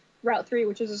 Route 3,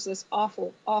 which is just this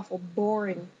awful,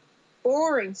 boring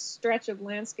stretch of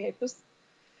landscape, just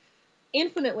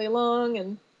infinitely long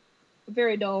and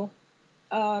very dull.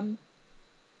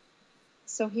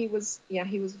 So he was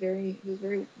very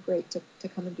great to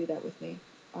come and do that with me.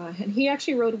 And he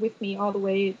actually rode with me all the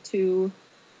way to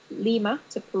Lima,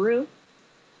 to Peru.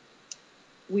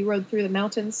 We rode through the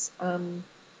mountains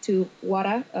to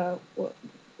Huaraz.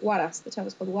 The town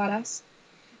is called Huaraz,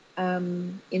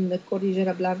 in the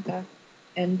Cordillera Blanca.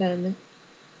 And then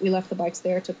we left the bikes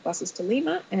there, took buses to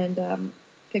Lima, and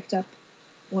picked up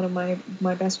one of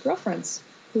my best girlfriends,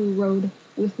 who rode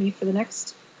with me for the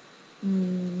next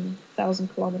 1,000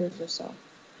 kilometers or so.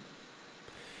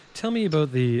 Tell me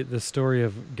about the story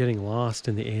of getting lost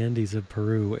in the Andes of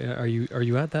Peru. Are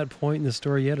you at that point in the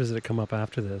story yet, or does it come up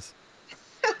after this?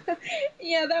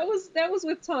 Yeah, that was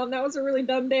with Tom. That was a really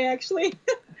dumb day, actually.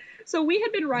 So we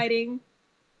had been riding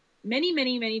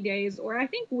many days, or I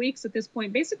think weeks at this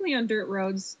point, basically on dirt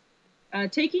roads,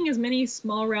 taking as many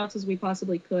small routes as we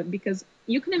possibly could, because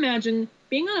you can imagine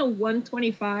being on a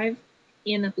 125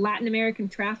 in Latin American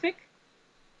traffic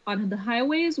on the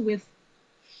highways with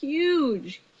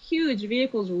huge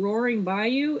vehicles roaring by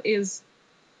you is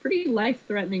pretty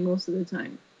life-threatening most of the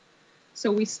time.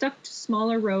 So we stuck to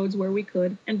smaller roads where we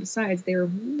could, and besides, they're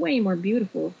way more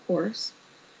beautiful, of course.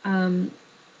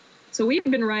 So we've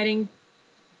been riding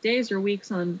days or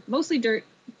weeks on mostly dirt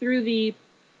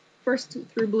first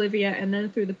through Bolivia and then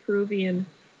through the Peruvian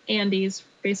Andes,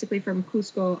 basically from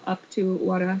Cusco up to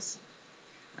Huaraz.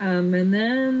 And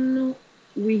then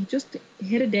we just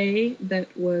hit a day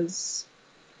that was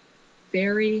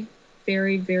very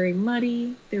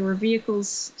muddy. There were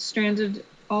vehicles stranded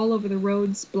all over the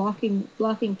roads, blocking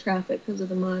traffic because of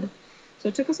the mud. So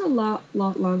it took us a lot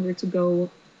longer to go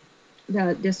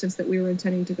the distance that we were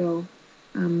intending to go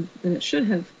than it should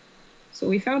have. So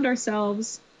we found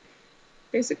ourselves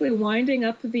basically winding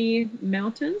up the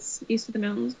mountains, east of the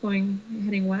mountains,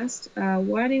 heading west,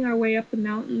 winding our way up the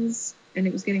mountains, and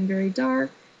it was getting very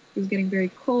dark. It was getting very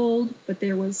cold, but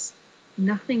there was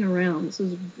nothing around. This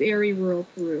was very rural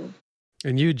Peru.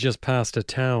 And you just passed a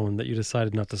town that you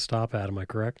decided not to stop at, am I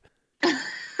correct?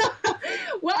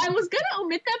 Well, I was going to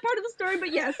omit that part of the story,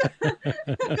 but yes.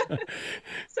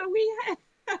 So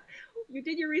you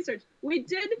did your research. We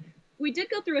did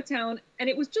go through a town, and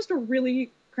it was just a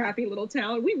really crappy little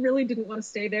town. We really didn't want to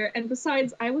stay there. And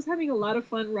besides, I was having a lot of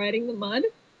fun riding the mud.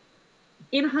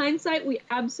 In hindsight, we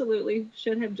absolutely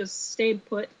should have just stayed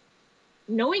put,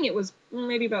 knowing it was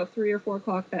maybe about 3 or 4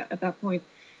 o'clock at that point.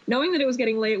 Knowing that it was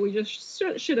getting late, we just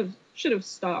should have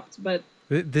stopped. But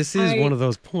this is one of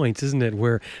those points, isn't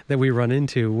it, that we run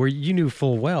into where you knew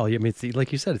full well. I mean,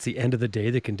 like you said, it's the end of the day.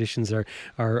 The conditions are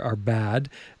bad,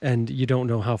 and you don't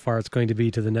know how far it's going to be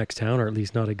to the next town, or at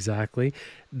least not exactly.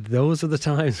 Those are the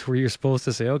times where you're supposed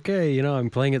to say, okay,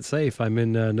 I'm playing it safe. I'm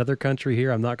in another country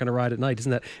here. I'm not going to ride at night.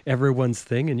 Isn't that everyone's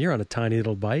thing? And you're on a tiny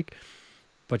little bike,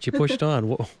 but you pushed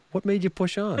on. What made you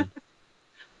push on?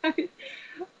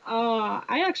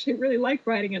 I actually really like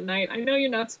riding at night. I know you're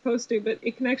not supposed to, but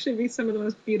it can actually be some of the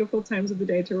most beautiful times of the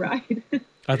day to ride.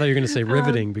 I thought you were going to say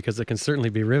riveting, because it can certainly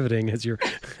be riveting as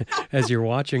you're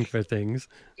watching for things.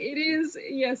 It is,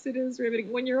 yes, it is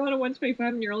riveting. When you're on a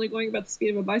 125 and you're only going about the speed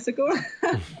of a bicycle,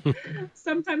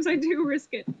 sometimes I do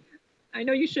risk it. I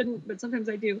know you shouldn't, but sometimes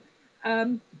I do.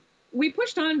 We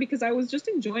pushed on because I was just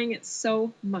enjoying it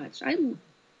so much.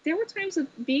 There were times of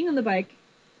being on the bike,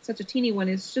 such a teeny one,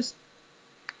 is just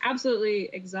absolutely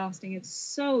exhausting. It's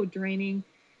so draining.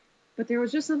 but there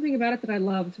was just something about it that I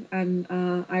loved, and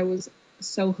I was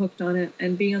so hooked on it.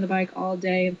 And being on the bike all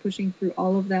day and pushing through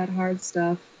all of that hard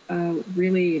stuff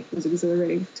really was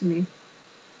exhilarating to me.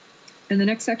 And the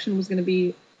next section was going to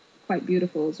be quite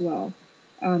beautiful as well.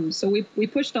 So we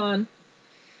pushed on,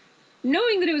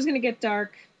 knowing that it was going to get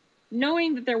dark,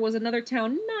 knowing that there was another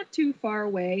town not too far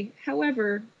away.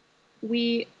 However,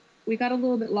 we got a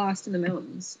little bit lost in the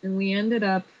mountains, and we ended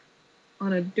up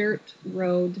on a dirt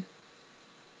road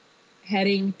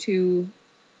heading to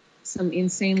some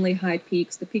insanely high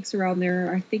peaks. The peaks around there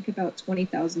are, I think, about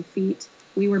 20,000 feet.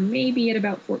 We were maybe at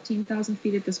about 14,000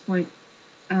 feet at this point.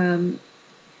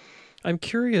 I'm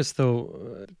curious,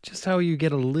 though, just how you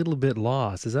get a little bit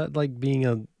lost. Is that like being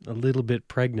a little bit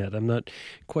pregnant? I'm not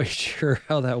quite sure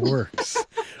how that works.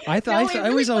 I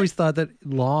always thought that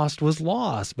lost was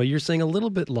lost, but you're saying a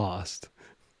little bit lost.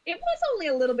 It was only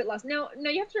a little bit lost. Now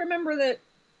you have to remember that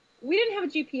we didn't have a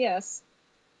GPS.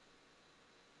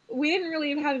 We didn't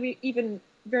really have even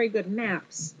very good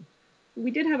maps. We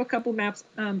did have a couple maps.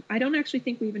 I don't actually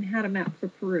think we even had a map for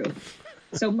Peru.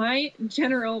 So my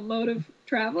general mode of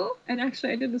travel, and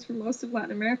actually I did this for most of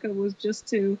Latin America, was just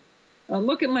to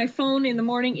look at my phone in the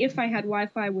morning if I had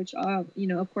Wi-Fi, which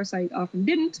of course I often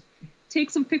didn't. Take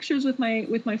some pictures with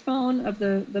my phone of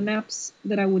the maps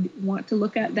that I would want to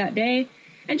look at that day,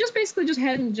 and just basically just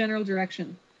head in the general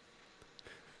direction.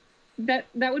 That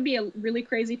would be a really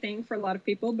crazy thing for a lot of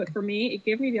people, but for me, it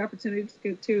gave me the opportunity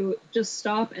to just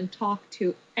stop and talk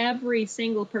to every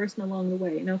single person along the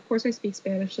way. Now, of course, I speak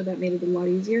Spanish, so that made it a lot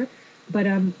easier.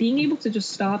 But being able to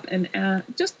just stop and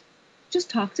just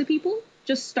talk to people,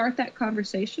 just start that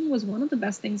conversation, was one of the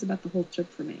best things about the whole trip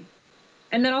for me.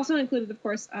 And that also included, of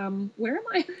course, where am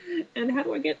I, and how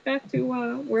do I get back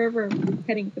to wherever I'm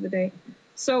heading for the day.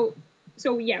 So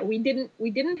yeah, we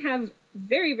didn't have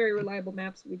very, very reliable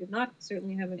maps. We did not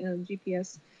certainly have a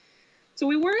GPS. So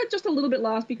we were just a little bit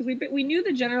lost because we knew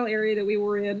the general area that we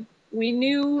were in. We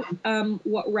knew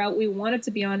what route we wanted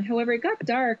to be on. However, it got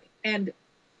dark and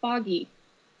foggy.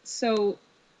 So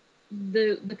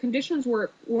the conditions were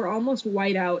almost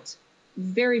white out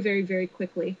very, very, very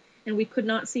quickly, and we could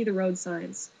not see the road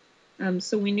signs.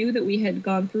 So we knew that we had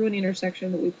gone through an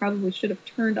intersection that we probably should have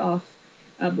turned off,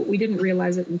 but we didn't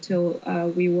realize it until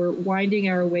we were winding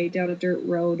our way down a dirt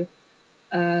road,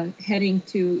 heading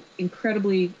to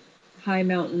incredibly high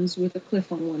mountains with a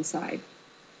cliff on one side,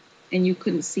 and you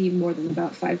couldn't see more than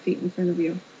about 5 feet in front of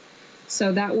you.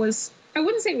 So that was, I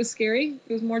wouldn't say it was scary.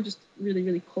 It was more just really,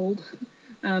 really cold.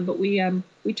 But we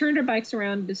turned our bikes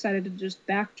around, decided to just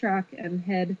backtrack and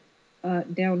head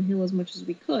downhill as much as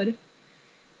we could,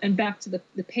 and back to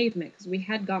the pavement, because we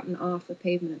had gotten off the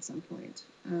pavement at some point.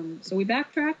 So we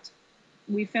backtracked.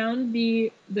 We found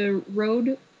the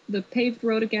road, the paved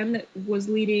road again that was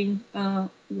leading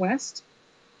west.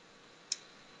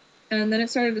 And then it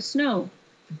started to snow.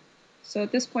 So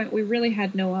at this point, we really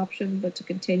had no option but to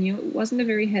continue. It wasn't a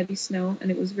very heavy snow,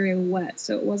 and it was very wet,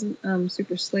 so it wasn't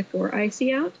super slick or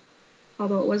icy out,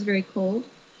 although it was very cold.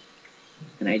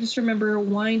 And I just remember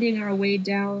winding our way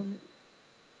down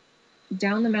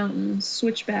the mountain,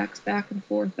 switchbacks, back and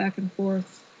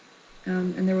forth.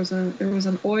 And there was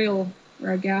an oil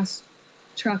or a gas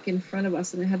truck in front of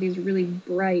us, and it had these really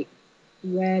bright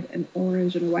red and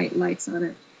orange and white lights on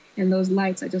it. And those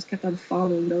lights, I just kept on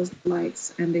following those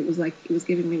lights, and it was like it was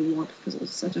giving me warmth because it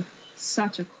was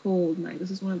such a cold night. This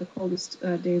is one of the coldest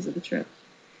days of the trip.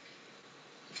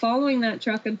 Following that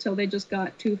truck until they just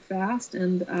got too fast,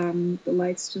 and the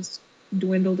lights just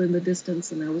dwindled in the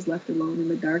distance, and I was left alone in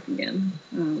the dark again.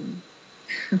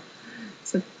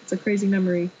 It's a crazy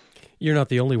memory. You're not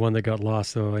the only one that got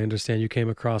lost, though. I understand you came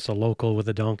across a local with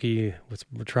a donkey,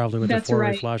 traveling with their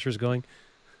four-way flashers going.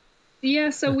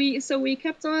 Yeah, so we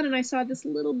kept on, and I saw this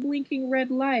little blinking red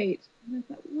light. And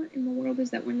I thought, what in the world is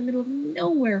that? We're in the middle of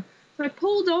nowhere. So I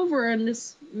pulled over, and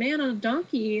this man on a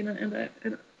donkey in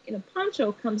a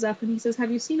poncho comes up, and he says,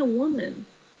 "Have you seen a woman?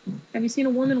 Have you seen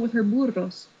a woman with her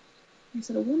burros?" I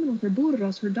said, "A woman with her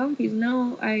burros, her donkeys?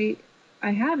 No, I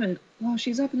haven't." "Well,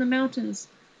 she's up in the mountains."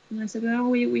 And I said, "No,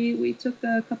 we took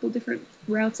a couple different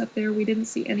routes up there. We didn't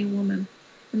see any woman."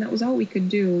 And that was all we could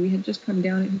do. We had just come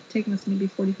down. It had taken us maybe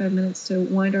 45 minutes to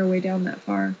wind our way down that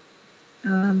far.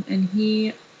 And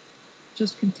he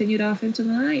just continued off into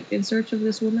the night in search of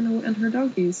this woman and her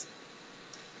donkeys.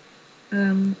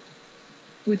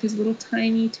 With his little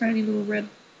tiny little red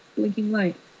blinking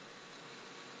light.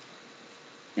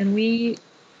 And we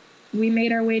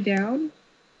made our way down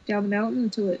the mountain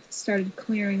until it started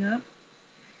clearing up.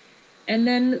 And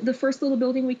then the first little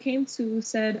building we came to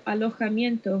said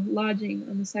alojamiento, lodging,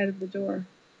 on the side of the door.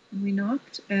 And we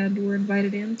knocked and were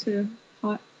invited into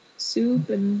hot soup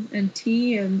and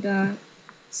tea, and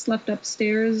slept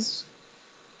upstairs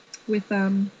with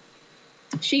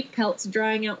sheep pelts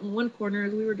drying out in one corner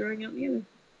as we were drying out in the other.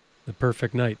 The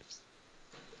perfect night.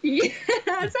 Yeah,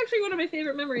 it's actually one of my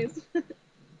favorite memories.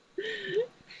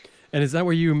 And is that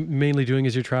what you're mainly doing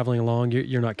as you're traveling along?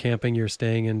 You're not camping, you're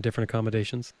staying in different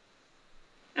accommodations?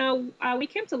 We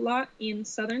camped a lot in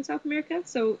southern South America,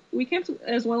 so we camped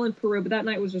as well in Peru, but that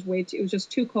night was just it was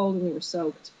just too cold and we were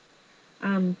soaked.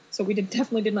 So we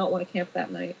definitely did not want to camp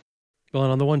that night. Well,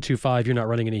 and on the 125, you're not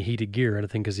running any heated gear or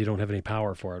anything because you don't have any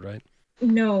power for it, right?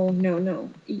 No.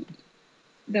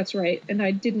 That's right. And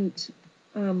I didn't,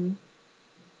 I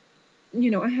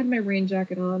had my rain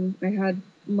jacket on. I had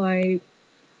my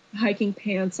hiking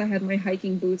pants. I had my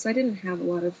hiking boots. I didn't have a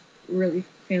lot of really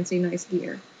fancy, nice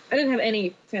gear. I didn't have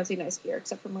any fancy, nice gear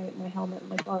except for my helmet and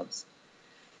my gloves.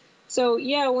 So,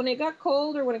 yeah, when it got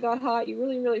cold or when it got hot, you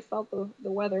really, really felt the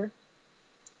weather.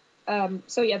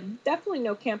 So, yeah, definitely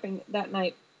no camping that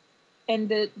night. And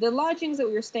the lodgings that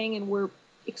we were staying in were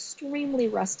extremely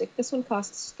rustic. This one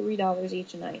costs $3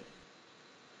 each a night.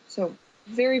 So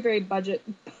very, very budget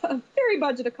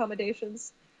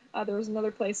accommodations. There was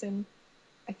another place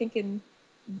I think in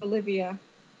Bolivia,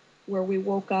 where we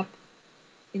woke up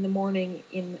in the morning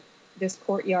in this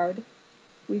courtyard.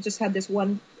 We just had this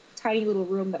one tiny little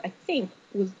room that I think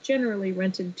was generally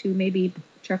rented to maybe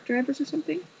truck drivers or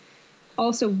something.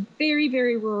 Also very,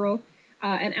 very rural.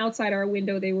 And outside our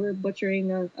window, they were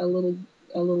butchering a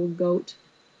little goat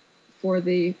for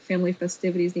the family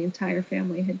festivities. The entire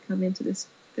family had come into this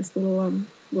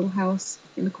little house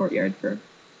in the courtyard for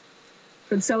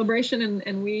the celebration,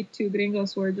 and we two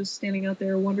gringos were just standing out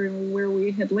there wondering where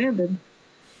we had landed.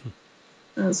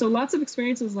 So lots of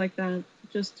experiences like that,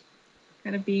 just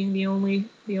kind of being the only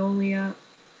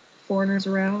foreigners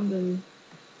around,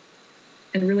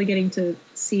 and really getting to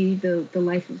see the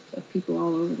life of people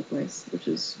all over the place, which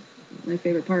is my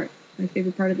favorite part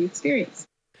of the experience.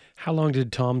 How long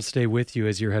did Tom stay with you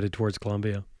as you're headed towards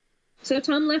Colombia? So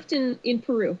Tom left in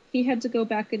Peru. He had to go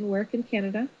back and work in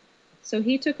Canada. So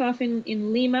he took off in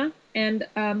Lima, and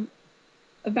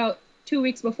about 2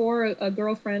 weeks before, a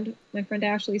girlfriend, my friend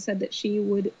Ashley, said that she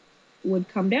would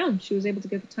come down. She was able to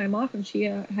get the time off, and she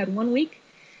had 1 week.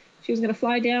 She was going to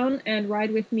fly down and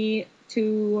ride with me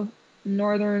to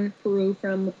northern Peru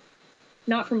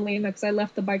not from Lima, because I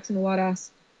left the bikes in Huaraz,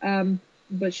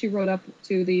 but she rode up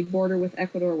to the border with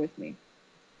Ecuador with me.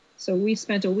 So we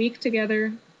spent a week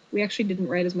together. We actually didn't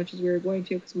ride as much as we were going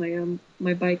to because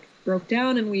my bike broke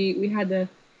down, and we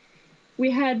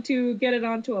had to get it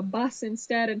onto a bus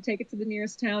instead and take it to the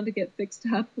nearest town to get fixed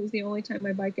up. It was the only time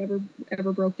my bike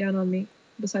ever broke down on me,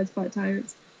 besides flat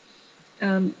tires.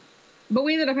 But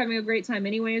we ended up having a great time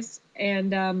anyways.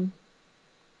 And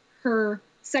her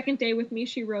second day with me,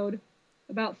 she rode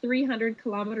about 300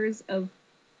 kilometers of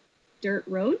dirt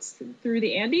roads through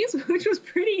the Andes, which was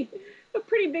a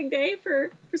pretty big day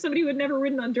for somebody who had never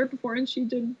ridden on dirt before, and she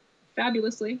did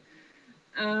fabulously.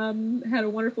 Had a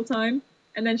wonderful time.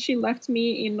 And then she left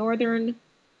me in northern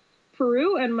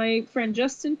Peru, and my friend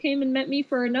Justin came and met me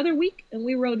for another week, and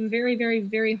we rode very, very,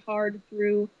 very hard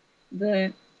through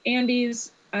the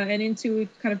Andes and into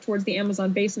kind of towards the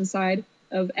Amazon basin side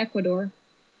of Ecuador.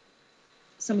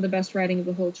 Some of the best riding of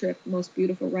the whole trip, most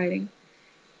beautiful riding.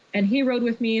 And he rode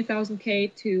with me 1,000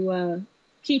 to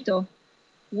Quito,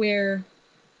 where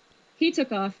he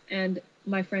took off, and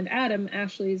my friend Adam,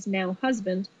 Ashley's now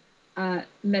husband,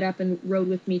 met up and rode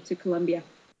with me to Colombia.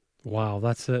 Wow,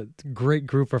 that's a great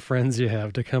group of friends you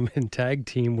have to come and tag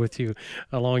team with you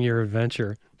along your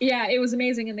adventure. Yeah, it was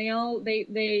amazing, and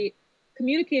they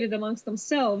communicated amongst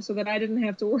themselves so that I didn't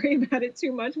have to worry about it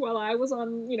too much while I was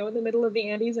on, in the middle of the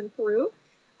Andes in Peru.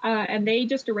 And they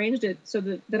just arranged it so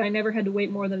that I never had to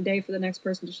wait more than a day for the next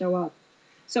person to show up.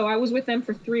 So I was with them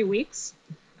for 3 weeks,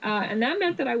 and that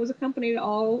meant that I was accompanied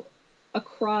all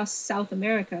across South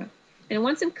America. And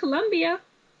once in Colombia,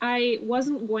 I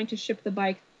wasn't going to ship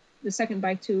the second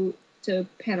bike to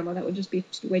Panama. That would just be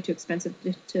way too expensive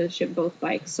to ship both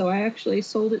bikes. So I actually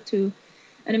sold it to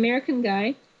an American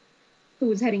guy who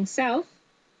was heading south,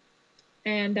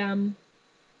 and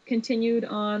continued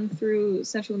on through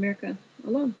Central America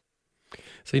alone.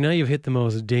 So now you've hit the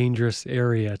most dangerous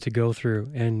area to go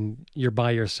through, and you're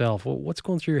by yourself. Well, what's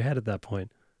going through your head at that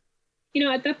point?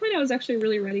 At that point, I was actually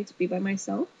really ready to be by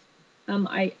myself.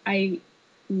 I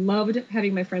loved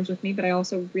having my friends with me, but I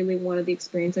also really wanted the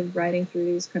experience of riding through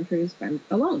these countries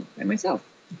alone, by myself,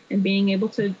 and being able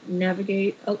to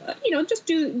navigate,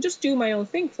 just do my own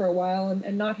thing for a while,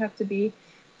 and not have to be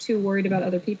too worried about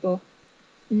other people.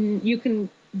 You can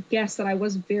guess that I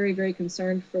was very, very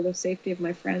concerned for the safety of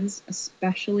my friends,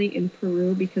 especially in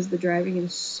Peru, because the driving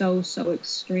is so, so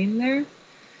extreme there.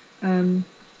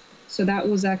 So that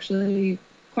was actually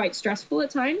quite stressful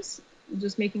at times,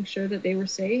 just making sure that they were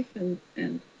safe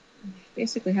and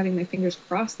basically having my fingers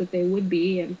crossed that they would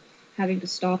be, and having to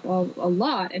stop a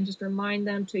lot and just remind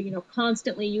them to,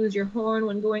 constantly use your horn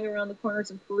when going around the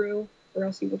corners in Peru, or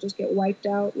else you will just get wiped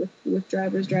out with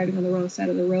drivers driving on the wrong side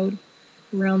of the road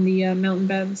around the mountain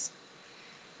bends.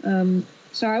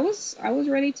 So I was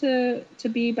ready to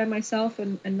be by myself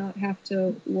and not have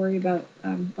to worry about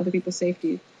other people's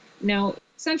safety. Now,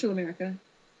 Central America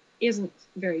isn't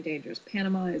very dangerous.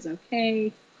 Panama is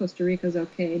okay. Costa Rica is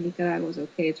okay. Nicaragua is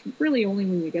okay. It's really only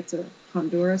when you get to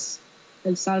Honduras,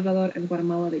 El Salvador, and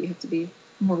Guatemala that you have to be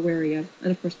more wary of,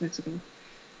 and of course Mexico.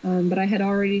 But I had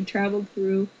already traveled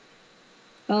through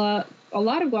a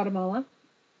lot of Guatemala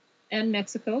and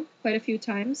Mexico quite a few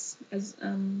times as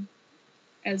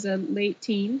a late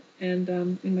teen and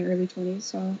in my early 20s.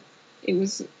 So it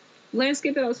was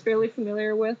landscape that I was fairly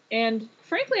familiar with, and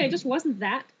frankly, I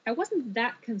wasn't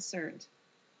that concerned.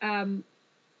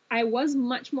 I was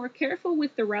much more careful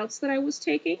with the routes that I was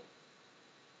taking,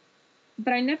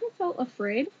 but I never felt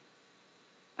afraid.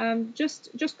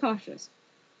 Just cautious.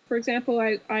 For example,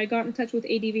 I got in touch with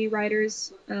ADV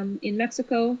riders in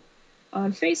Mexico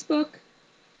on Facebook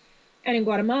and in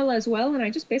Guatemala as well, and I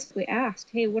just basically asked,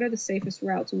 hey, what are the safest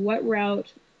routes? What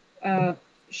route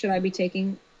should I be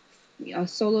taking, a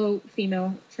solo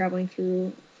female traveling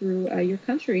through your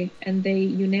country? And they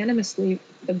unanimously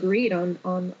agreed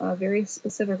on a very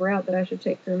specific route that I should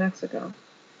take through Mexico,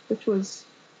 which was,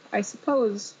 I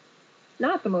suppose,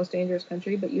 not the most dangerous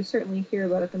country, but you certainly hear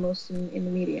about it the most in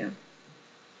the media.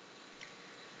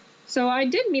 So I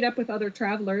did meet up with other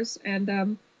travelers,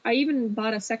 and I even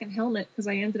bought a second helmet because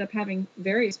I ended up having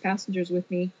various passengers with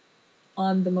me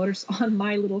on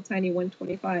my little tiny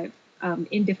 125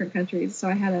 in different countries. So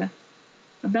I had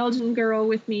a Belgian girl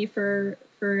with me for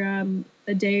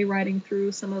a day riding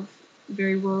through some of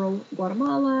very rural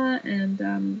Guatemala,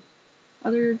 and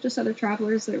other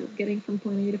travelers that were getting from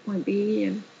point A to point B.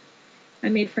 And I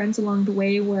made friends along the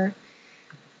way where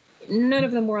none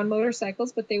of them were on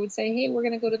motorcycles, but they would say, hey, we're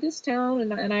going to go to this town,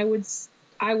 and I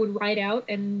would ride out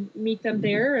and meet them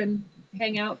there and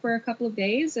hang out for a couple of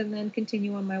days and then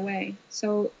continue on my way.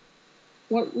 So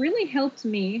what really helped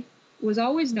me was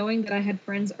always knowing that I had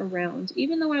friends around.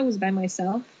 Even though I was by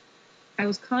myself, I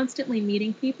was constantly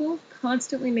meeting people,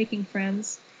 constantly making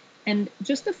friends, and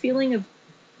just the feeling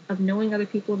of knowing other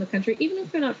people in the country, even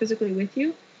if they're not physically with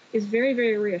you, is very,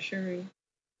 very reassuring.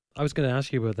 I was going to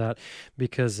ask you about that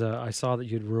because I saw that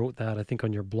you'd wrote that, I think,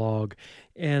 on your blog.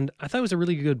 And I thought it was a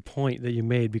really good point that you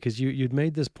made, because you'd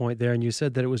made this point there, and you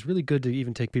said that it was really good to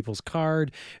even take people's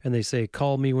card, and they say,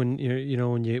 call me when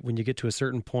you get to a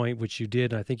certain point, which you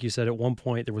did. And I think you said at one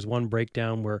point there was one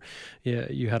breakdown where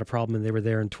you had a problem and they were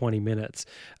there in 20 minutes.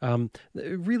 It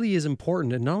really is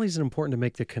important. And not only is it important to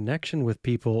make the connection with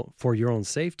people for your own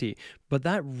safety, but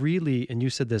that really, and you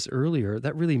said this earlier,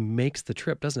 that really makes the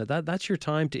trip, doesn't it? That's your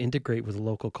time to integrate with the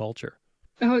local culture.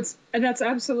 Oh, that's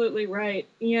absolutely right.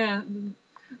 Yeah.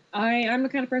 I'm the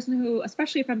kind of person who,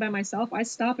 especially if I'm by myself, I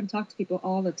stop and talk to people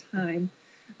all the time.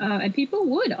 And people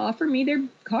would offer me their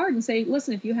card and say,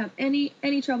 listen, if you have any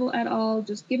trouble at all,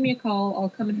 just give me a call. I'll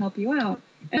come and help you out.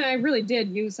 And I really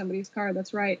did use somebody's card.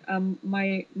 That's right.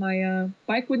 My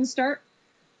bike wouldn't start.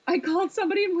 I called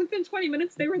somebody, and within 20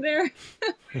 minutes they were there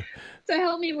to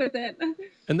help me with it.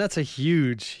 And that's a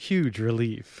huge, huge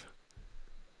relief.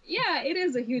 Yeah, it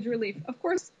is a huge relief. Of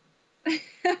course,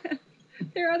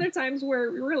 there are other times where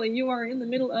really you are in the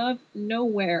middle of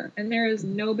nowhere and there is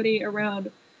nobody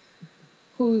around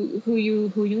who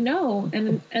you know,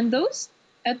 and those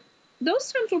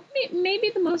times were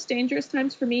maybe the most dangerous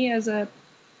times for me as a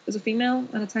female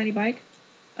on a tiny bike.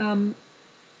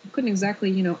 Couldn't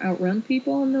exactly outrun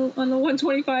people on the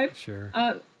 125.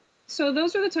 Sure. So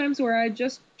those are the times where I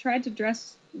just tried to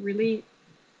dress really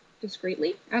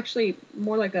discreetly, actually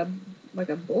more like a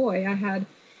boy. I had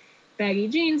baggy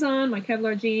jeans on, my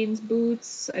Kevlar jeans,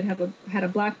 boots. Had a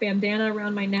black bandana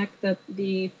around my neck that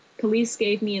the police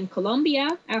gave me in Colombia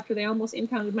after they almost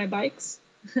impounded my bikes,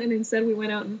 and instead we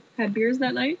went out and had beers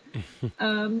that night.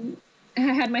 I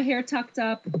had my hair tucked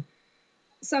up,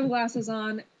 sunglasses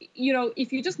on.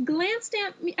 If you just glanced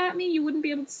at me, you wouldn't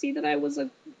be able to see that I was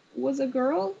a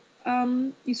girl.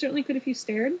 You certainly could if you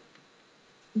stared,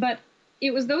 but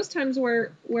it was those times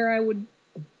where I would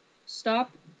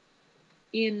stop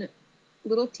in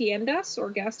little tiendas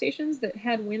or gas stations that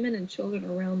had women and children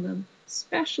around them,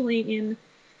 especially in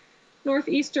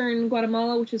northeastern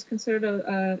Guatemala, which is considered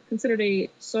a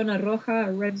zona roja,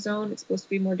 a red zone. It's supposed to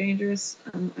be more dangerous.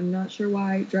 I'm not sure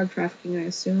why. Drug trafficking, I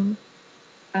assume.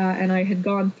 And I had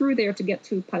gone through there to get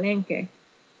to Palenque.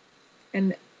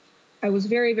 And I was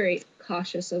very, very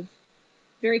cautious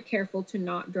very careful to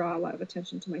not draw a lot of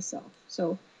attention to myself.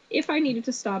 So if I needed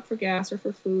to stop for gas or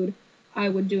for food, I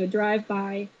would do a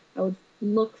drive-by. I would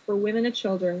look for women and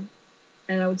children,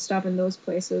 and I would stop in those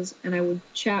places, and I would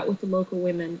chat with the local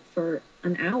women for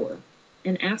an hour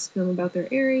and ask them about their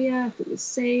area, if it was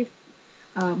safe,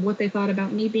 what they thought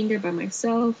about me being there by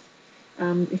myself,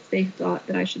 if they thought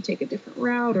that I should take a different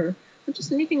route or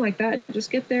just anything like that.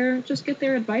 Just get their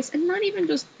advice, and not even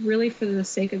just really for the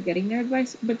sake of getting their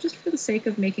advice, but just for the sake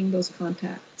of making those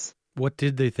contacts. What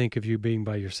did they think of you being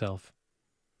by yourself?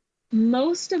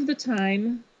 Most of the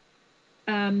time,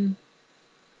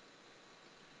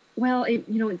 well, it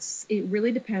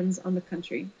really depends on the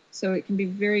country. So it can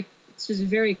be it's just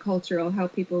very cultural how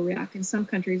people react. In some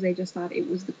countries, they just thought it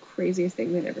was the craziest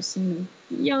thing they'd ever seen.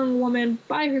 A young woman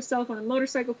by herself on a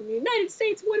motorcycle from the United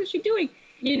States, what is she doing?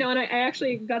 And I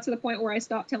actually got to the point where I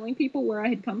stopped telling people where I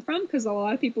had come from, because a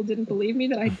lot of people didn't believe me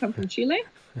that I had come from Chile.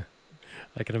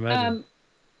 I can imagine.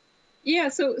 Yeah,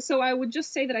 so I would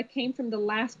just say that I came from the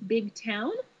last big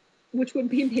town, which would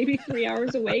be maybe 3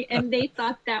 hours away, and they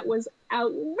thought that was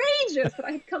outrageous that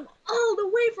I had come all the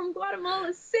way from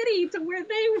Guatemala City to where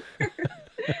they were.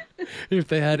 If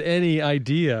they had any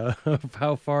idea of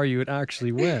how far you had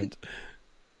actually went.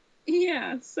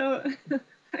 Yeah, so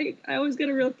I always get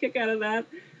a real kick out of that.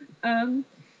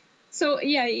 So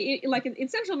yeah, like in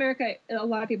Central America, a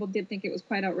lot of people did think it was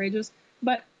quite outrageous,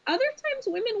 but other times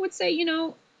women would say,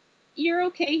 you're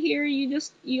okay here.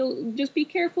 You'll just be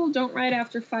careful. Don't ride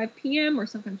after 5 p.m. or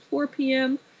sometimes 4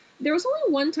 p.m. There was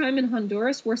only one time in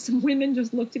Honduras where some women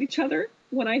just looked at each other.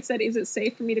 When I said, is it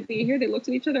safe for me to be here? They looked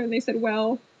at each other and they said,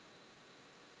 well,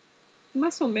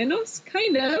 más o menos,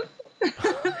 kind of,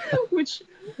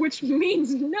 which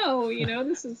means no,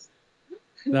 this is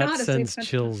not a safe country. That sends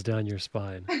chills down your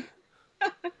spine.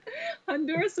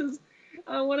 Honduras is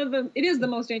it is the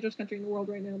most dangerous country in the world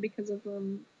right now because of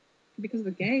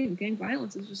the gang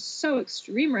violence is just so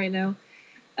extreme right now.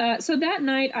 So that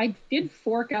night I did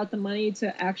fork out the money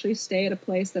to actually stay at a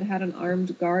place that had an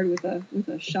armed guard with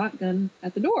a shotgun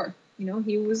at the door.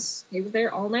 He was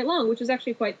there all night long, which is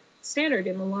actually quite standard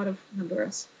in a lot of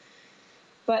Honduras.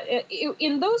 But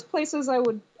in those places, I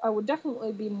would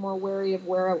definitely be more wary of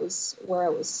where I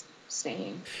was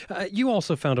staying. You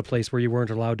also found a place where you weren't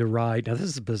allowed to ride. Now, this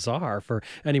is bizarre for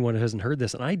anyone who hasn't heard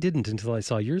this, and I didn't until I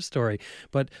saw your story.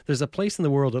 But there's a place in the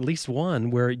world, at least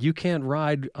one, where you can't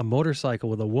ride a motorcycle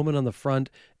with a woman on the front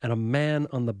and a man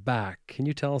on the back. Can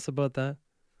you tell us about that?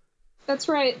 That's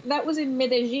right. That was in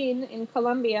Medellin in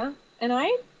Colombia, and I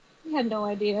had no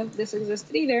idea this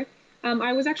existed either. I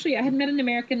had met an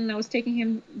American, and I was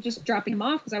dropping him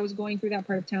off because I was going through that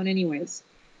part of town anyways.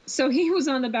 So he was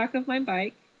on the back of my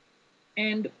bike,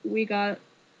 and we got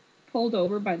pulled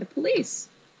over by the police.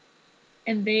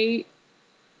 And they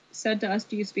said to us,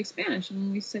 do you speak Spanish?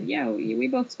 And we said, yeah, we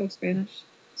both spoke Spanish.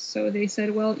 So they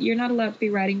said, well, you're not allowed to be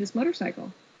riding this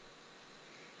motorcycle.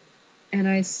 And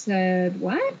I said,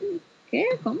 what? ¿Qué?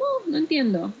 ¿Cómo? No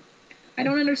entiendo. I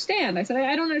don't understand. I said,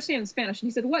 I don't understand Spanish. And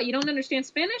he said, what? You don't understand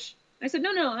Spanish? I said,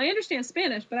 no, I understand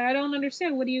Spanish, but I don't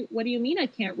understand. What do you mean I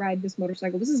can't ride this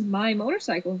motorcycle? This is my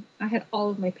motorcycle. I had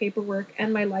all of my paperwork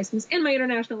and my license and my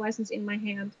international license in my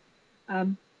hand,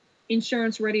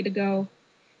 insurance ready to go.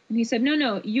 And he said,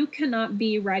 no, you cannot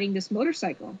be riding this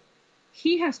motorcycle.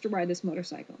 He has to ride this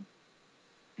motorcycle.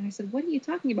 And I said, what are you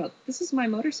talking about? This is my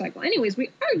motorcycle. Anyways, we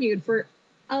argued for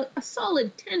a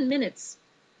solid 10 minutes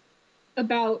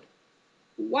about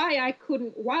why I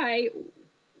couldn't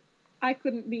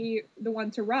be the one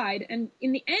to ride. And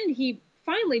in the end, he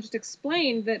finally just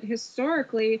explained that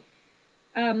historically,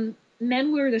 men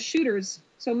were the shooters.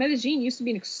 So Medellin used to be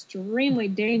an extremely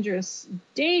dangerous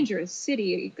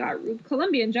city.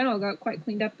 Colombia in general got quite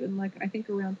cleaned up in I think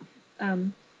around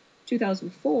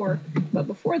 2004. But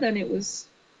before then it was,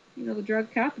 the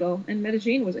drug capital, and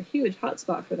Medellin was a huge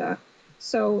hotspot for that.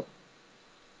 So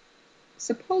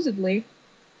supposedly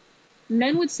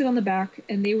men would sit on the back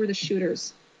and they were the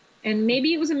shooters. And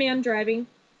maybe it was a man driving,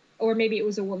 or maybe it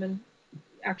was a woman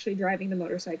actually driving the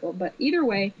motorcycle. But either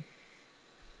way,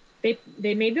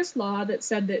 they made this law that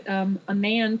said that a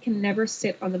man can never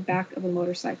sit on the back of a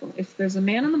motorcycle. If there's a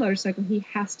man on the motorcycle, he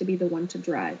has to be the one to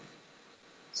drive.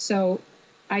 So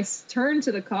I turned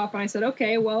to the cop and I said,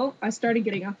 okay, well, I started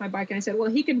getting off my bike and I said, well,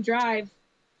 he can drive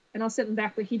and I'll sit in the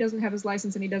back, but he doesn't have his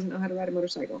license and he doesn't know how to ride a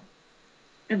motorcycle.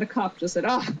 And the cop just said,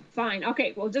 fine.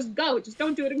 Okay, well, just go. Just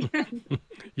don't do it again.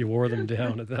 You wore them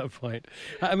down at that point.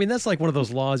 I mean, that's like one of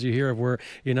those laws you hear of where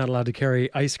you're not allowed to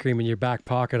carry ice cream in your back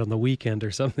pocket on the weekend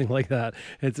or something like that.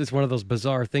 It's one of those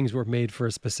bizarre things were made for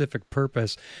a specific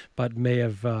purpose, but may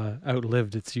have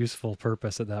outlived its useful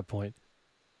purpose at that point.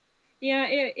 Yeah,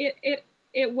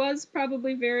 it was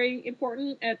probably very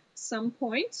important at some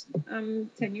point 10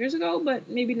 years ago, but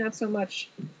maybe not so much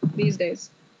these days.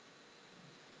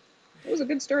 It was a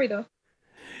good story, though.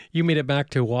 You made it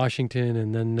back to Washington,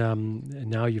 and then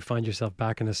now you find yourself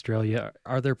back in Australia.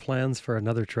 Are there plans for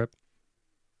another trip?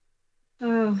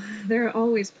 Oh, there are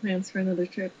always plans for another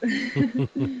trip.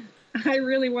 I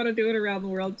really want to do an around the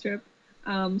world trip.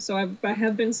 So I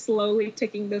have been slowly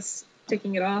ticking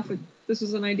it off. This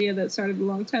was an idea that started a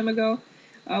long time ago.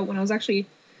 When I was actually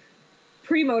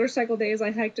pre-motorcycle days,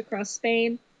 I hiked across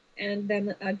Spain and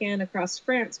then again across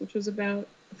France, which was about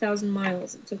 1,000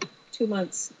 miles. It took 2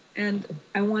 months. And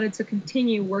I wanted to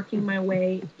continue working my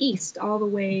way east, all the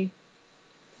way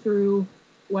through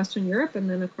Western Europe and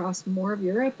then across more of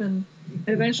Europe. And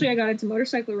eventually I got into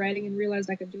motorcycle riding and realized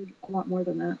I could do a lot more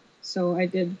than that. So I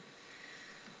did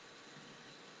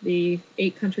the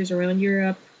 8 countries around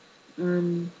Europe,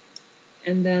 and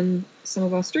then some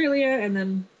of Australia, and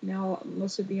then now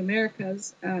most of the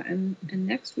Americas, and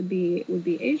next would be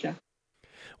Asia.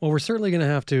 Well, we're certainly going to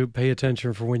have to pay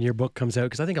attention for when your book comes out,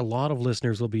 because I think a lot of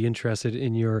listeners will be interested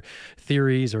in your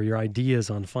theories or your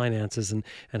ideas on finances and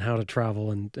how to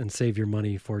travel and save your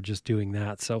money for just doing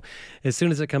that. So as soon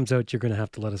as it comes out, you're going to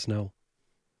have to let us know.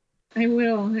 I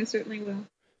will. I certainly will.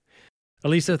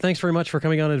 Elisa, thanks very much for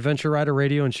coming on Adventure Rider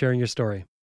Radio and sharing your story.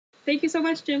 Thank you so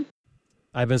much, Jim.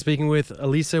 I've been speaking with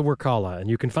Elisa Wirkala, and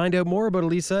you can find out more about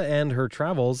Elisa and her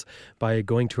travels by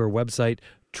going to her website,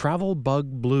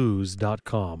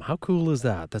 travelbugblues.com. How cool is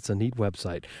that? That's a neat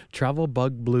website,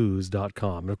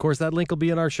 travelbugblues.com. And of course, that link will be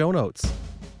in our show notes.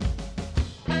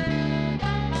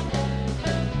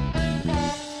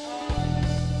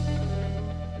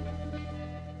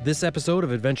 This episode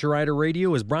of Adventure Rider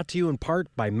Radio is brought to you in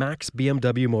part by Max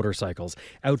BMW Motorcycles,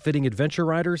 outfitting adventure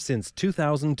riders since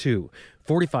 2002.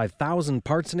 45,000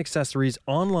 parts and accessories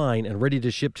online and ready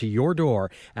to ship to your door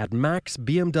at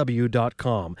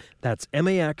maxbmw.com. That's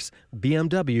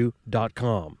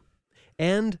maxbmw.com.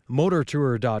 And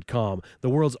motortour.com, the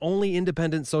world's only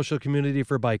independent social community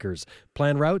for bikers.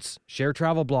 Plan routes, share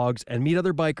travel blogs, and meet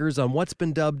other bikers on what's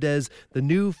been dubbed as the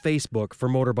new Facebook for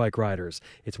motorbike riders.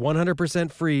 It's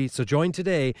 100% free, so join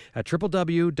today at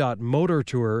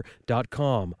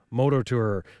www.motortour.com.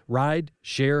 Motortour. Ride,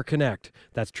 share, connect.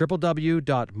 That's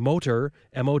www.motor,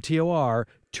 M-O-T-O-R,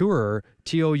 tourer,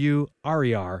 T-O-U-R-E-R.com.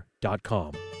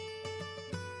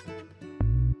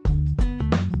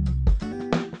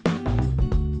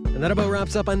 And that about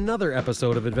wraps up another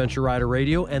episode of Adventure Rider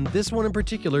Radio, and this one in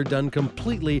particular done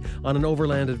completely on an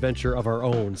overland adventure of our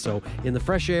own. So in the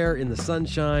fresh air, in the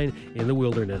sunshine, in the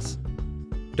wilderness.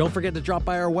 Don't forget to drop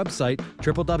by our website,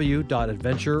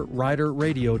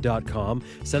 www.adventureriderradio.com.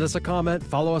 Send us a comment,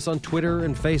 follow us on Twitter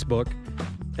and Facebook.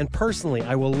 And personally,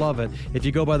 I will love it if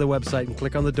you go by the website and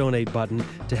click on the donate button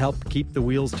to help keep the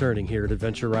wheels turning here at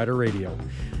Adventure Rider Radio.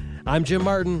 I'm Jim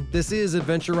Martin. This is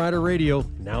Adventure Rider Radio.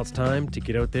 Now it's time to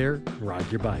get out there and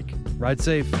ride your bike. Ride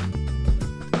safe.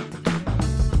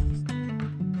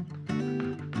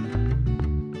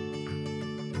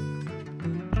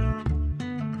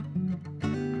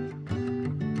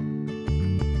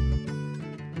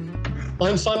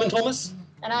 I'm Simon Thomas.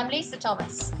 And I'm Lisa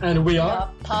Thomas. And we are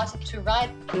part of To Ride.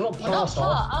 We're not part of,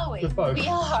 are we? We're both. We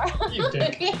are. You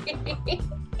dick.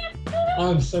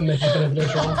 I'm so making fun of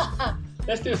adventure.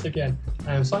 Let's do this again.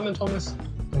 I am Simon Thomas,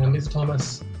 and I'm Lisa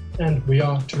Thomas, and we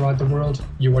are To Ride the World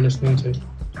you are listening to.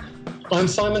 I'm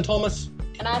Simon Thomas.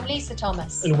 And I'm Lisa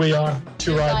Thomas. And we are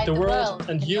To Ride the World,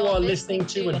 and you are listening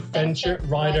to Adventure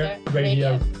Rider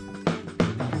Radio.